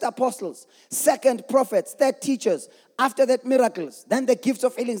church: first apostles, second prophets, third teachers, after that miracles, then the gifts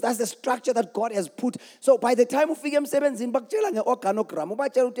of healings. That's the structure that God has put. So by the time ufike emsebenzini bakutshela nge-organogram,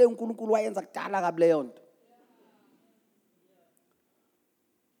 ubatshela ukuthi uNkulunkulu wayenza kudala kabi leyo nto.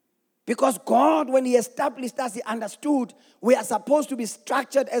 Because God, when He established us, He understood we are supposed to be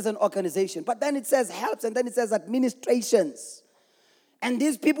structured as an organization. But then it says helps, and then it says administrations. And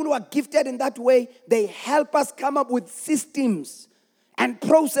these people who are gifted in that way, they help us come up with systems and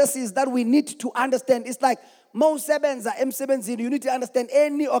processes that we need to understand. It's like most sebenza emsebenzini, you need to understand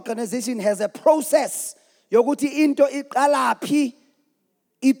any organization has a process. Yokuthi into iqalaphi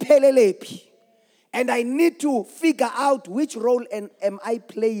iphelelepi. And I need to figure out which role am I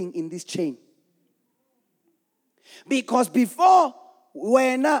playing in this chain. Because before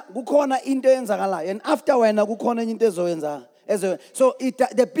wena kukhona into eyenzakalayo, and after wena kukhona into ezoyenza. So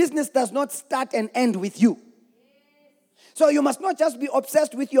the business does not start and end with you. So you must not just be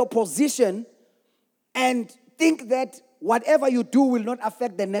obsessed with your position and think that whatever you do will not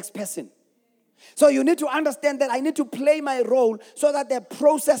affect the next person. So you need to understand that I need to play my role so that the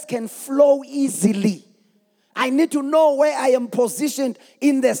process can flow easily. I need to know where I am positioned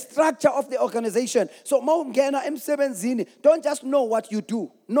in the structure of the organization. So don't just know what you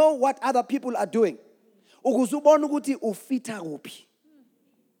do. Know what other people are doing.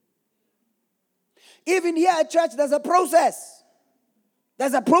 Even here at church, there's a process.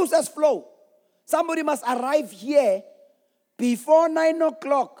 There's a process flow. Somebody must arrive here before 9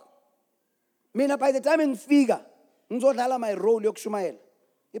 o'clock. Mina by the time ngifika, ngizodlala my role yokushumayela.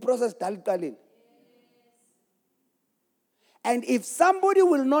 I-process daliqalile. And if somebody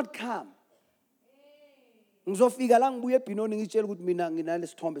will not come, ngizofika la ngibuye eBhenoni ngitshela ukuthi mina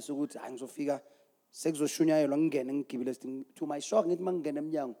nginalesithombe sokuthi hayi ngizofika sekuzoshunyayelwa ngingene ngigibele to my shock ngithi mangingena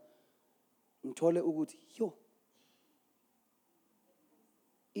eminyango ngithole ukuthi yo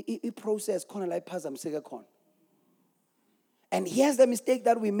I process khona la iphazamiseke khona. And here's the mistake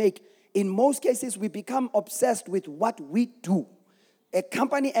that we make. In most cases, we become obsessed with what we do. A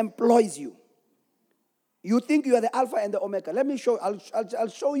company employs you. You think you are the Alpha and the Omega. Let me show. I'll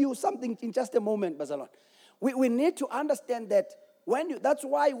show you something in just a moment, Bazalon. We need to understand that that's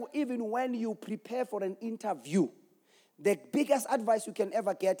why even when you prepare for an interview, the biggest advice you can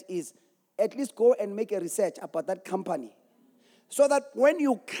ever get is at least go and make a research about that company. So that when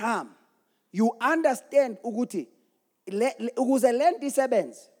you come, you understand ukuthi ukuze lento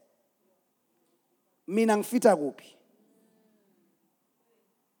isebenze mina ngifita kuphi.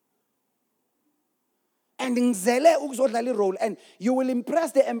 And ngizele ukuzodlala irole and you will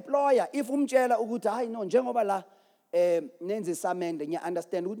impress the employer if umtshela ukuthi hayi no njengoba la nenze isamende ngiya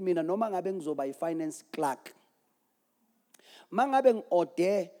understand ukuthi mina noma ngabe ngizoba i-finance clerk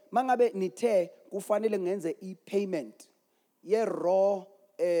mangabe nithe kufanele ngenze i-payment ye raw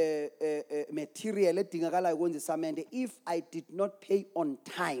material edingakalayo ukwenza isamende if I did not pay on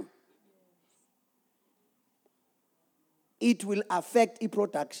time it will affect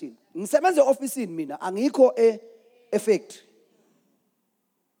i-production. Ngisebenza office mina angikho effect.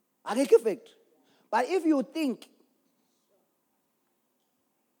 Angikho effect. But if you think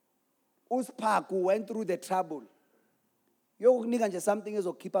uSphaku went through the trouble yokunika nje something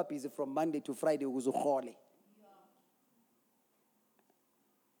ezokeep up busy from Monday to Friday ukuze ukhole,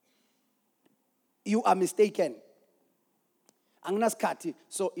 you are mistaken. Anginaskati,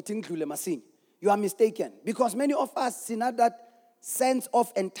 so it include masini. You are mistaken. Because many of us see not that sense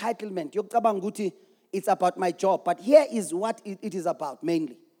of entitlement. Yokubanga ukuthi it's about my job. But here is what it is about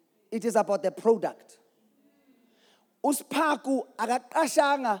mainly. It is about the product. uSphaku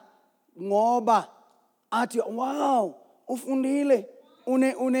akaqashanga ngoba athi wow ufundile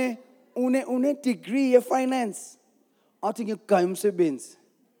une degree ye finance athi ngigaya umsebenzi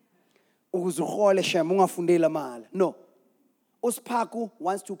ukuze ukhole shem ungafundela mali. No. uSphaku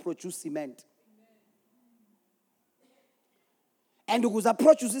wants to produce cement. And ukuze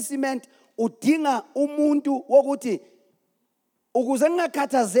produce cement udinga umuntu wokuthi ukuze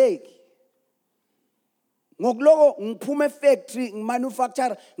ngingakhathazeki ngokuloko ngiphuma efactory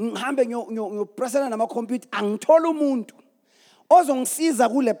ngimanufacture ngihambe ngiyopresana nama-computer angithola umuntu ozongisiza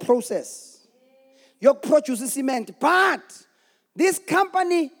kule process yokuproduce cement. But this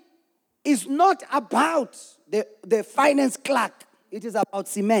company is not about the finance clerk. It is about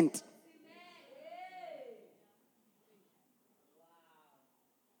cement.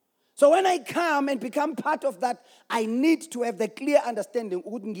 So when I come and become part of that, I need to have the clear understanding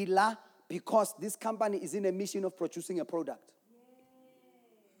because this company is in a mission of producing a product.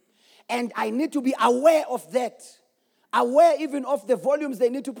 And I need to be aware of that. Aware even of the volumes they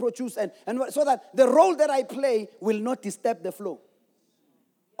need to produce and so that the role that I play will not disturb the flow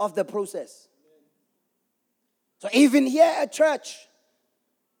of the process. So even here at church,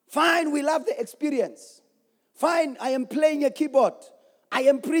 fine, we love the experience. Fine, I am playing a keyboard. I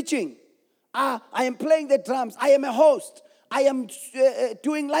am preaching. I am playing the drums. I am a host. I am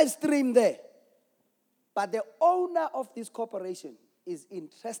doing live stream there. But the owner of this corporation is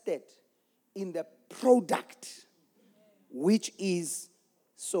interested in the product, which is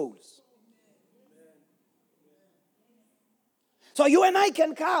souls. So you and I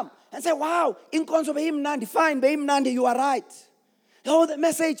can come and say, wow, inkonzo behimnandi, fine, behimnandi, you are right. Oh, the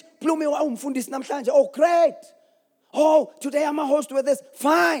message, oh, great. Oh, today I'm a host with this.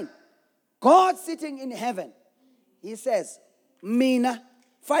 Fine. God sitting in heaven, he says, Mina,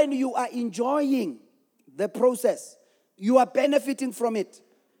 fine, you are enjoying the process. You are benefiting from it.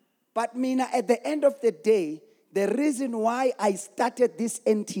 But Mina, at the end of the day, the reason why I started this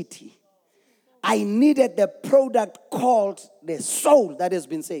entity, I needed the product called the soul that has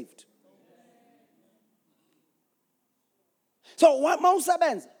been saved. So what most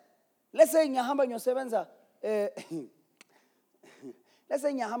happens? Let's say ngiyahamba ngiyosebenza let's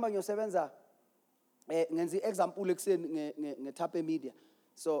say ngiyahamba ngiyosebenza ngenza example ekseni ngeThape Media.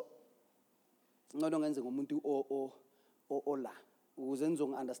 So ngcono ngenze ngomuntu ola ukuze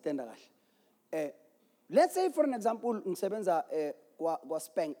nizongi-understanda kahle. Let's say for an example ngisebenza kwa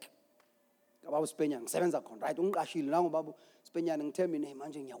Spank. Ubaba uSpenyana ngisebenza khona, right? Ungiqashile nangu baba uSpenyana ngithe mina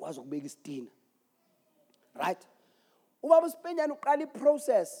manje ngiyakwazi ukubeka isitina. Right? Ubaba uSpenyana uqala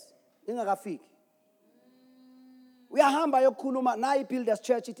iprocess ingakafiki. Uyahamba yokukhuluma na i-Builders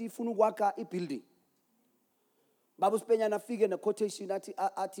Church ithi ifuna ukwakha i-building. Baba uSpenyana afike ne-quotation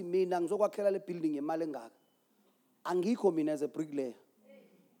athi mina ngizokwakhela le building ngemali engaka. Angikho mina as a bricklayer.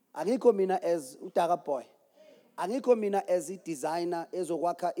 Angikho mina as uDaga boy. Angikho mina as a designer,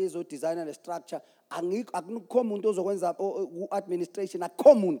 designer the structure. Akukho umuntu ozokwenza administration,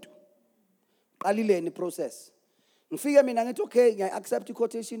 akukho umuntu. Qalileni process. Ngifike mina ngithi okay, ngiya accept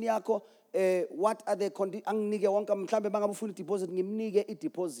i-quotation yakho. What are the conditions? Anginike wonke mhlambe bangabe ufuna i-deposit, ngimnike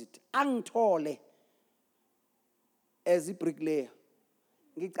i-deposit. Angithole as a bricklayer.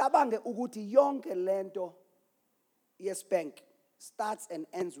 Ngicabange ukuthi yonke lento yes-bank starts and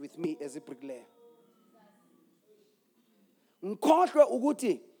ends with me as a bricklayer. Ngikhohlwe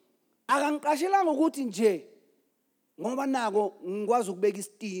ukuthi akangiqashelanga ukuthi nje ngoba nako ngikwazi ukubeka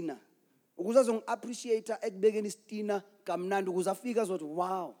isitina ukuze azongi-appreciate ekubekeni isitina kamnandi ukuze afike azothi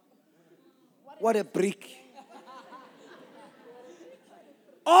wow, what a brick.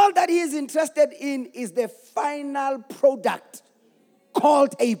 All that he is interested in is the final product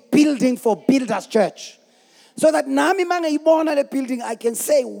called a building for Builders Church. So that nami mangayibona le building, I can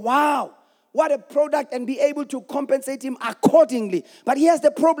say, wow, what a product, and be able to compensate him accordingly. But here's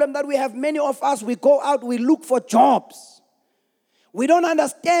the problem that we have. Many of us, we go out, we look for jobs. We don't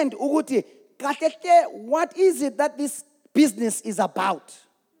understand, Uguti, what is it that this business is about?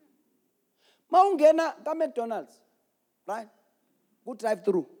 Maungena ka McDonald's, right? Go drive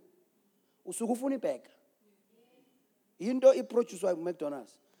through. Usukufuni bag. Into i-produce wa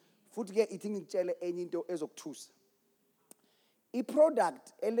McDonald's. Futhi ke ithi ngitshele enye into ezokuthusa.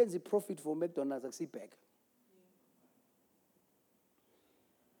 I-product elenza i-profit for McDonald's akusibheka.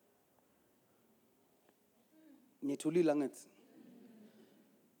 Ngithulile ngathi.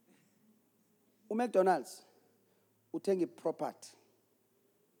 McDonald's uthenga i-property.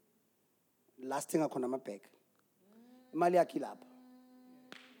 Last thing akhona ama-bag. Imali yakhe lapha.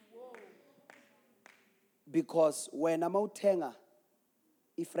 Because when amawuthenga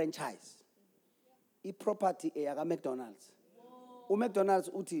i-franchise, i-property eyaka McDonald's. McDonald's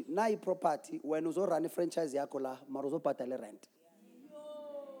uthi na i-property when uzorun i-franchise yakho la mara uzobhadala rent.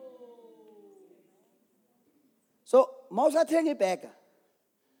 So mawusathenga ibhega.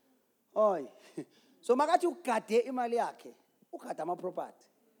 Oy. So makathi ugade imali yakhe, ugade ama-property.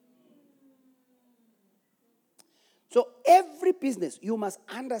 So every business you must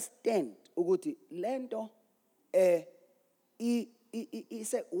understand ukuthi lento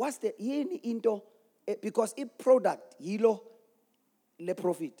what's the yini into because i product yilo le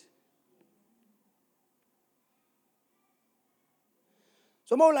profit.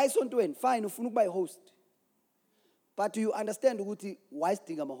 So mawula isontweni fine ufuna ukuba i-host. But do you understand ukuthi why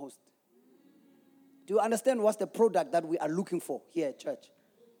sidinga ama-host? Do you understand what's the product that we are looking for here at church?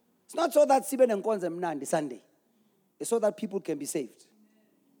 It's not so that sibe nenkonzo emnandi Sunday. It's so that people can be saved.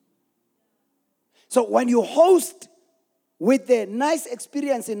 So when you host with the nice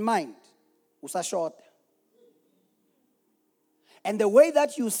experience in mind, usashort. And the way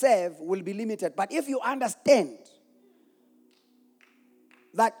that you serve will be limited. But if you understand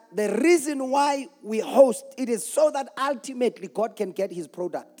that the reason why we host, it is so that ultimately God can get his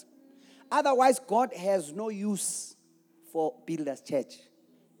product. Otherwise, God has no use for Builders Church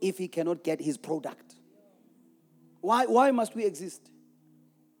if he cannot get his product. Why must we exist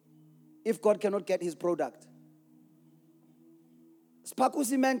if God cannot get his product? Spaku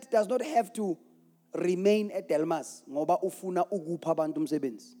Cement does not have to remain at Delmas ngoba ufuna ukupha abantu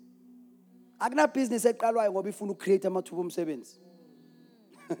umsebenzi. Akuna business eqalwayo ngoba ifuna ukcreate amathuba omsebenzi.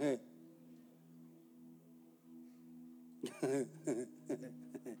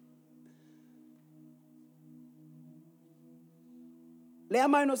 Le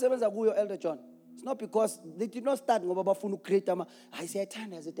amino sebenza kuyo Elder John. It's not because they did not start ngoba bafuna ukcreate I say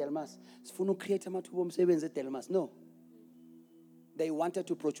athanda as Delmas. Sifuna ukcreate amathuba omsebenzi at Delmas. No. They wanted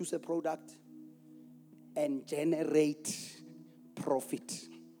to produce a product and generate profit.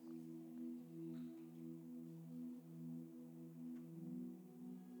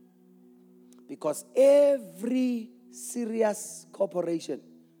 Because every serious corporation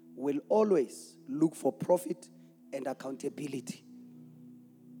will always look for profit and accountability.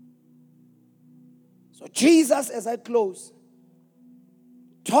 So Jesus, as I close,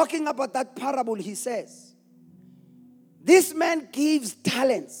 talking about that parable, he says, this man gives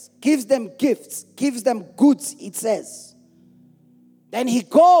talents, gives them gifts, gives them goods, it says. Then he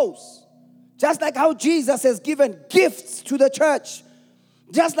goes, just like how Jesus has given gifts to the church,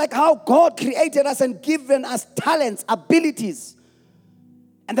 just like how God created us and given us talents, abilities.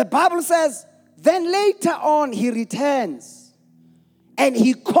 And the Bible says, then later on he returns and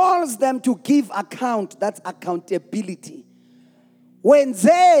he calls them to give account. That's accountability.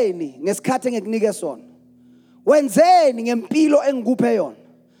 Wenzeni ngesikhathi engikunika sona. Wenzeni ngempilo engikuphe yona.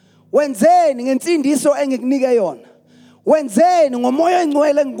 Wenzeni ngensindiso engikunika yona. Wenzeni ngomoya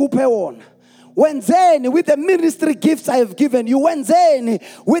engcwele ngikuphe wona. Wenzeni with the ministry gifts I have given you. Wenzeni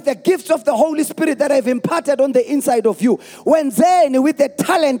with the gifts of the Holy Spirit that I have imparted on the inside of you. Wenzeni with the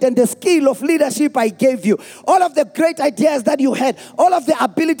talent and the skill of leadership I gave you. All of the great ideas that you had. All of the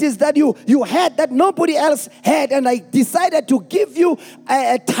abilities that you had that nobody else had. And I decided to give you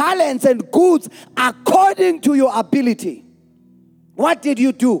talents and goods according to your ability. What did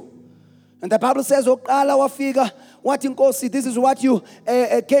you do? And the Bible says, "Oqala wafika what inkosi, this is what you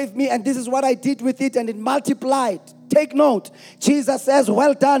gave me, and this is what I did with it, and it multiplied." Take note. Jesus says,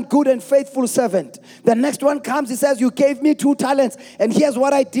 "Well done, good and faithful servant." The next one comes, he says, "You gave me 2 talents, and here's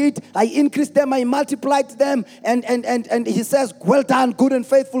what I did. I increased them, I multiplied them." And he says, "Well done, good and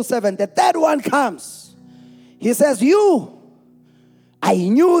faithful servant." The third one comes. He says, "I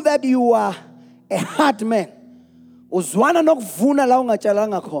knew that you are a hard man. Uzwana nokuvuna la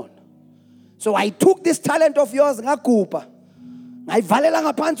ungatshalanga khona. So I took this talent of yours, ngakupa. Ngayivalela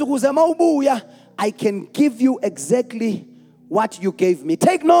ngaphansi ukuze mawubuya, I can give you exactly what you gave me."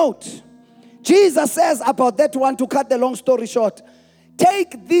 Take note. Jesus says about that one, to cut the long story short,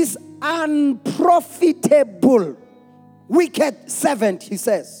 take this unprofitable, wicked servant, he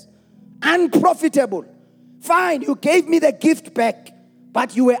says. Unprofitable. Fine, you gave me the gift back,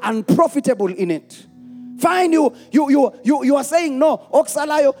 but you were unprofitable in it. Fine, you are saying, "No,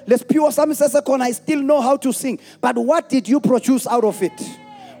 oksalayo, let's pure samisesakon, I still know how to sing." But what did you produce out of it?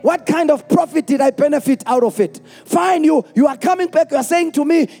 What kind of profit did I benefit out of it? Fine, you are coming back, you are saying to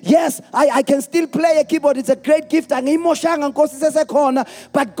me, "Yes, I can still play a keyboard, it's a great gift." But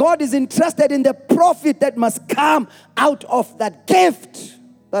God is interested in the profit that must come out of that gift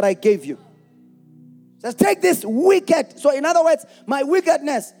that I gave you. Just take this wicked. So in other words, my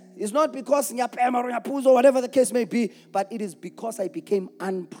wickedness is not because nyapema or nyapuzo, whatever the case may be, but it is because I became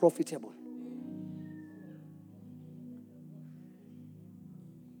unprofitable.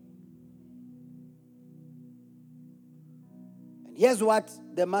 And here's what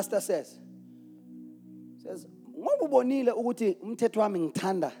the master says. He says, "Ngokubonile ukuthi umthetho wami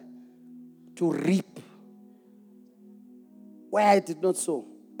ngithanda to reap where I did not sow.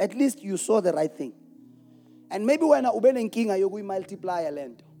 At least you saw the right thing. And maybe when ube nenkinga yokuyi multiply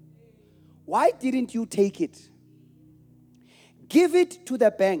lento. Why didn't you take it? Give it to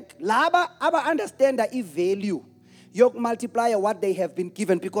the bank. Laba aba understand the value. Yok multiplier what they have been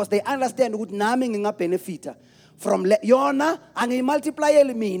given, because they understand ukuthi nami nginga benefita from yona angi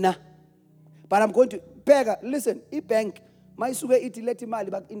multiplier mina. But I'm going to pega. Listen, bank mayisuke ithi let imali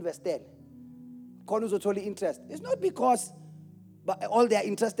bak investele. Khona uzothola interest. It's not because all they are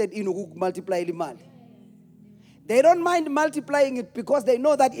interested in uku multiply imali. They don't mind multiplying it because they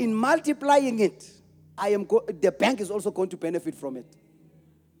know that in multiplying it, the bank is also going to benefit from it.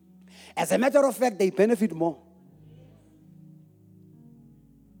 As a matter of fact, they benefit more.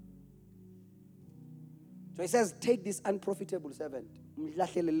 So he says, take this unprofitable servant.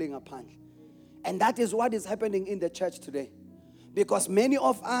 And that is what is happening in the church today. Because many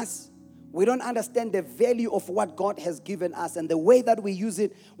of us, we don't understand the value of what God has given us, and the way that we use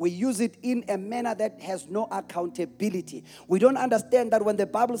it in a manner that has no accountability. We don't understand that when the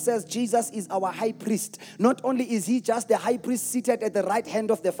Bible says Jesus is our high priest, not only is he just the high priest seated at the right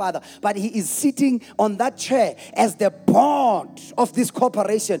hand of the Father, but he is sitting on that chair as the board of this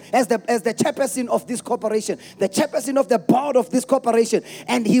corporation, as the chairperson of this corporation, the chairperson of the board of this corporation.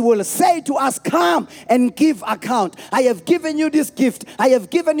 And he will say to us, "Come and give account. I have given you this gift. I have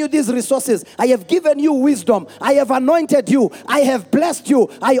given you these resources. I have given you wisdom. I have anointed you. I have blessed you.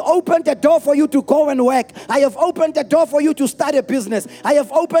 I opened the door for you to go and work. I have opened the door for you to start a business. I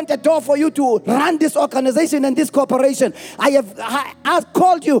have opened the door for you to run this organization and this corporation. I have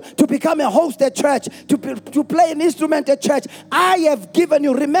called you to become a host at church, to play an instrument at church. I have given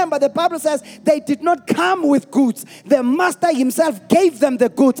you." Remember, the Bible says they did not come with goods. The master himself gave them the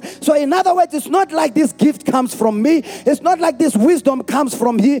goods. So in other words, it's not like this gift comes from me. It's not like this wisdom comes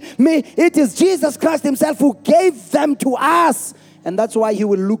from me. It is Jesus Christ himself who gave them to us. And that's why he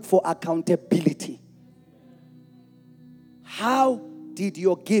will look for accountability. How did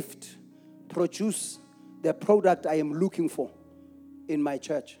your gift produce the product I am looking for in my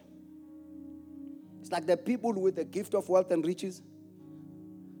church? It's like the people with the gift of wealth and riches.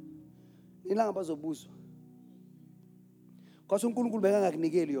 Because uNkulunkulu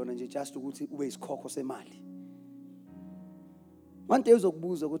bengangakunikeli yona nje just ukuthi ube isikhokho semali. One day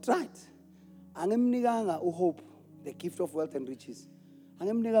uzokubuza ukuthi, right, angemnikanga uHope the gift of wealth and riches.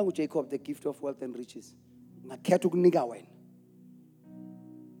 Angemnikanga uJacob the gift of wealth and riches. Ngakhetha ukunika wena.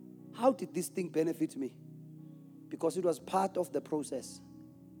 How did this thing benefit me? Because it was part of the process.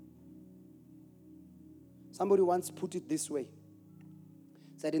 Somebody once put it this way.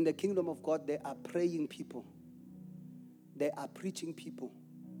 Said in the kingdom of God, there are praying people, there are preaching people,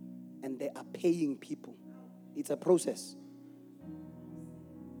 and there are paying people. It's a process.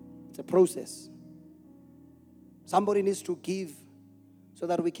 It's a process. Somebody needs to give so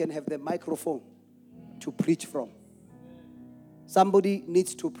that we can have the microphone to preach from. Somebody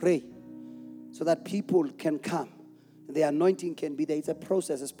needs to pray so that people can come. The anointing can be there. It's a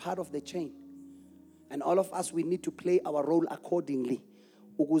process. It's part of the chain. And all of us, we need to play our role accordingly.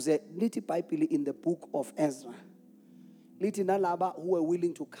 Ukuze lithi iBhayibheli in the book of Ezra, lithi nalaba who were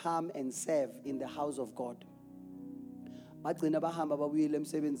willing to come and serve in the house of God, bagcina bahamba babuyele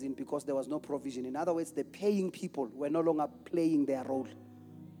emsebenzini because there was no provision. In other words, the paying people were no longer playing their role.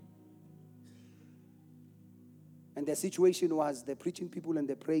 And the situation was the preaching people and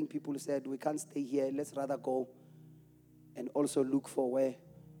the praying people said, we can't stay here, let's rather go and also look for where.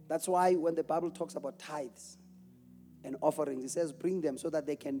 That's why when the Bible talks about tithes and offerings, it says bring them so that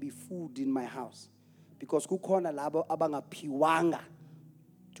there can be food in my house. Because kukhona labo abangaphiwanga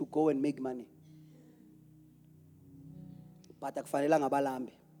to go and make money. But akufanelanga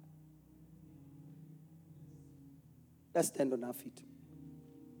balambe. Let's stand on our feet.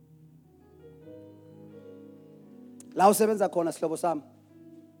 La usebenza khona sihlobo sami.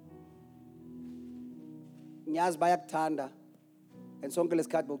 Ngiyazi bayakuthanda. And sonke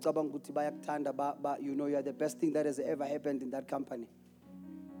lesikhathi bocabanga ukuthi bayakuthanda you know you are the best thing that has ever happened in that company.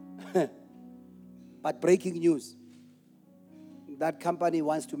 But breaking news. That company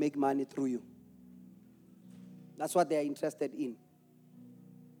wants to make money through you. That's what they are interested in.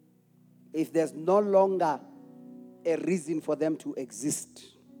 If there's no longer a reason for them to exist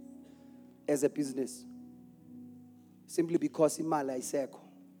as a business, simply because imali ayisekho,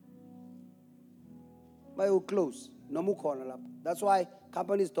 bayo close. That's why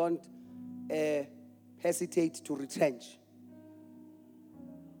companies don't hesitate to retrench.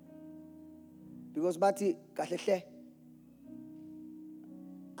 Because bathi kahle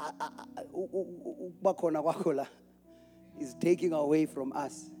ukubakhona kwakho la is taking away from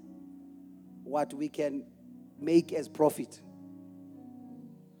us what we can make as profit.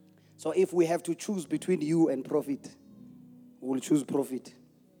 So if we have to choose between you and profit, we'll choose profit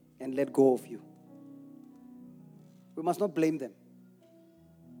and let go of you. We must not blame them.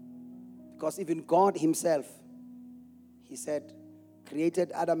 Because even God himself, he said,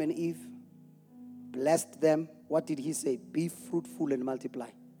 created Adam and Eve, blessed them. What did he say? Be fruitful and multiply.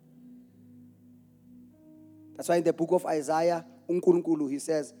 That's why in the book of Isaiah, uNkulunkulu, he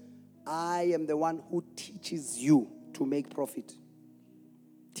says, I am the one who teaches you to make profit.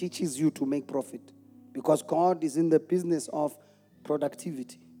 Teaches you to make profit. Because God is in the business of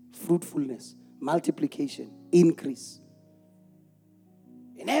productivity, fruitfulness, multiplication, increase.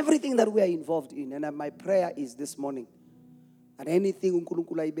 In everything that we are involved in. And my prayer is this morning, that anything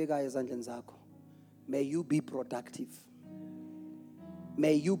uNkulunkulu ayibekayo ezandleni zakho, may you be productive.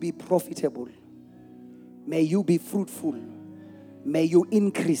 May you be profitable. May you be fruitful. May you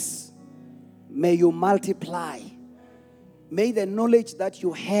increase. May you multiply. May the knowledge that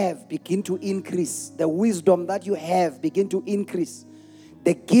you have begin to increase. The wisdom that you have begin to increase.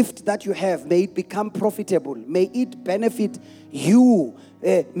 The gift that you have, may it become profitable. May it benefit you.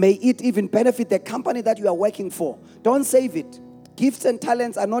 May it even benefit the company that you are working for. Don't save it. Gifts and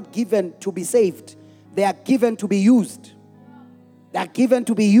talents are not given to be saved. They are given to be used. They are given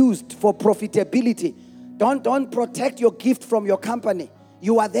to be used for profitability. Don't protect your gift from your company.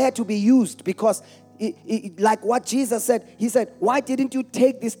 You are there to be used because like what Jesus said, he said, why didn't you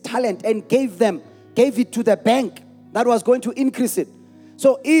take this talent and gave it to the bank that was going to increase it?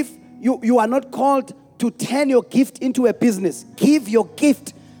 So if you are not called to turn your gift into a business, give your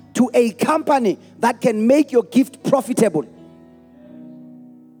gift to a company that can make your gift profitable.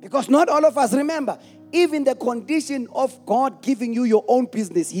 Because not all of us, remember, even the condition of God giving you your own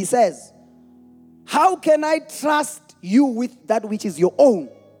business, he says, how can I trust you with that which is your own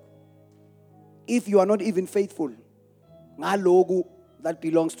if you are not even faithful? That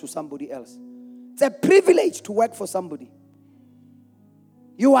belongs to somebody else. It's a privilege to work for somebody.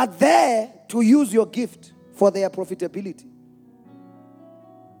 You are there to use your gift for their profitability.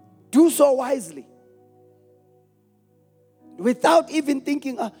 Do so wisely. Without even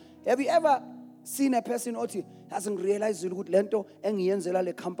thinking, have you ever seen a person who hasn't realized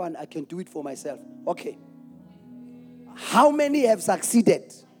the company, I can do it for myself? Okay. How many have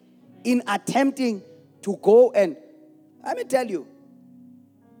succeeded in attempting to go and, let me tell you,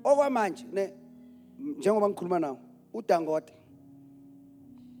 njengoba ngikhuluma nawo uDangote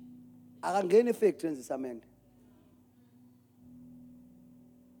akangena efactory enzisamende.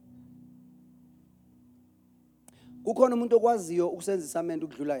 Kukhona umuntu okwaziyo ukusenza isamende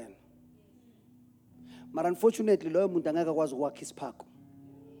ukudlula yena. But unfortunately, loyo muntu angeke akwazi ukwakha isiphako.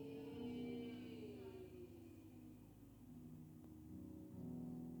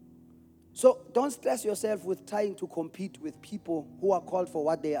 So don't stress yourself with trying to compete with people who are called for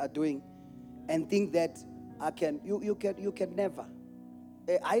what they are doing and think that you can never.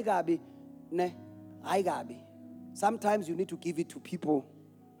 Sometimes you need to give it to people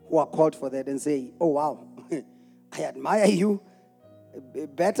who are called for that and say, oh wow, I admire you,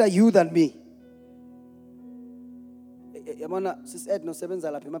 better you than me. Yabona sis Edno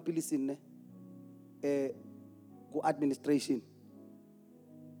sebenza lapha emapilisini ku administration.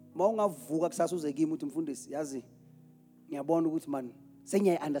 Mawungavuka kusasa uze kimi uthi mfundisi yazi ngiyabona ukuthi man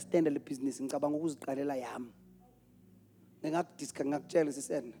sengiya understand le business ngicabanga ukuziqalela yami. Ngakutshela sis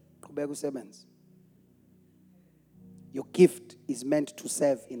Edno qhubeka usebenze. Your gift is meant to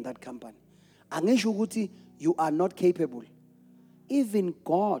serve in that company. Angisho ukuthi you are not capable. Even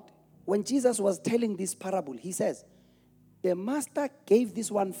God, when Jesus was telling this parable, he says, the master gave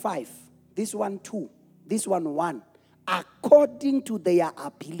this one 5, this one 2, this one 1, according to their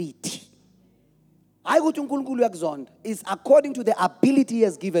ability. It's according to the ability he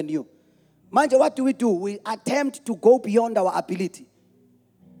has given you. Manje, what do? We attempt to go beyond our ability.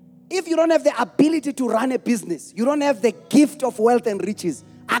 If you don't have the ability to run a business, you don't have the gift of wealth and riches,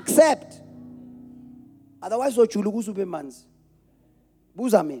 accept. Otherwise,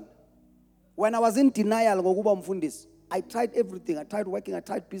 when I was in denial, I tried everything. I tried working, I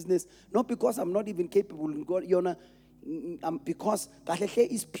tried business. Not because I'm not even capable. Because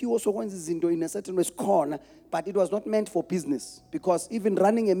is pure so in a certain way corner, but it was not meant for business. Because even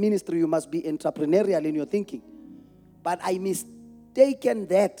running a ministry, you must be entrepreneurial in your thinking. But I mistaken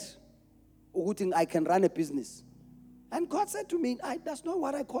that. I can run a business. And God said to me, that's not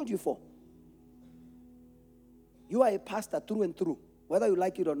what I called you for. You are a pastor through and through, whether you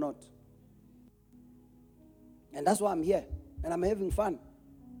like it or not. And that's why I'm here. And I'm having fun.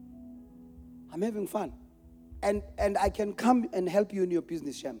 I'm having fun. And I can come and help you in your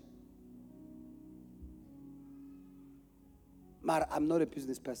business, Shem. But I'm not a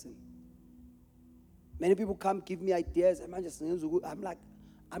business person. Many people come give me ideas. I'm like,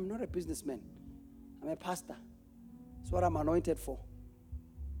 I'm not a businessman. I'm a pastor. That's what I'm anointed for.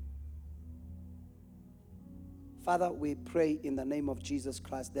 Father, we pray in the name of Jesus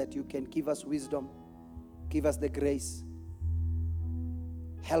Christ that you can give us wisdom, give us the grace,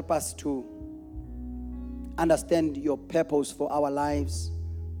 help us to understand your purpose for our lives,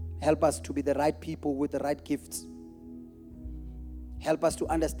 help us to be the right people with the right gifts, help us to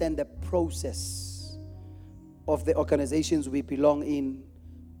understand the process of the organizations we belong in,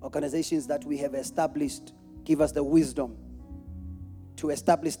 organizations that we have established. Give us the wisdom to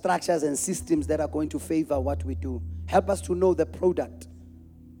establish structures and systems that are going to favor what we do. Help us to know the product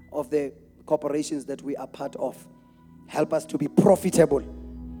of the corporations that we are part of. Help us to be profitable,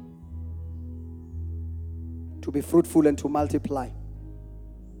 to be fruitful and to multiply,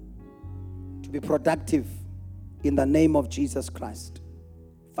 to be productive in the name of Jesus Christ.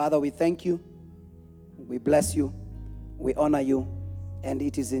 Father, we thank you, we bless you, we honor you, and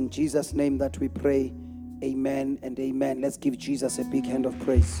it is in Jesus' name that we pray. Amen and amen. Let's give Jesus a big hand of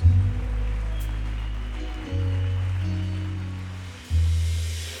praise.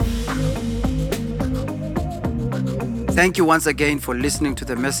 Thank you once again for listening to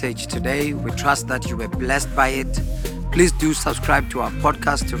the message today. We trust that you were blessed by it. Please do subscribe to our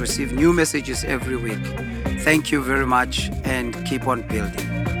podcast to receive new messages every week. Thank you very much and keep on building.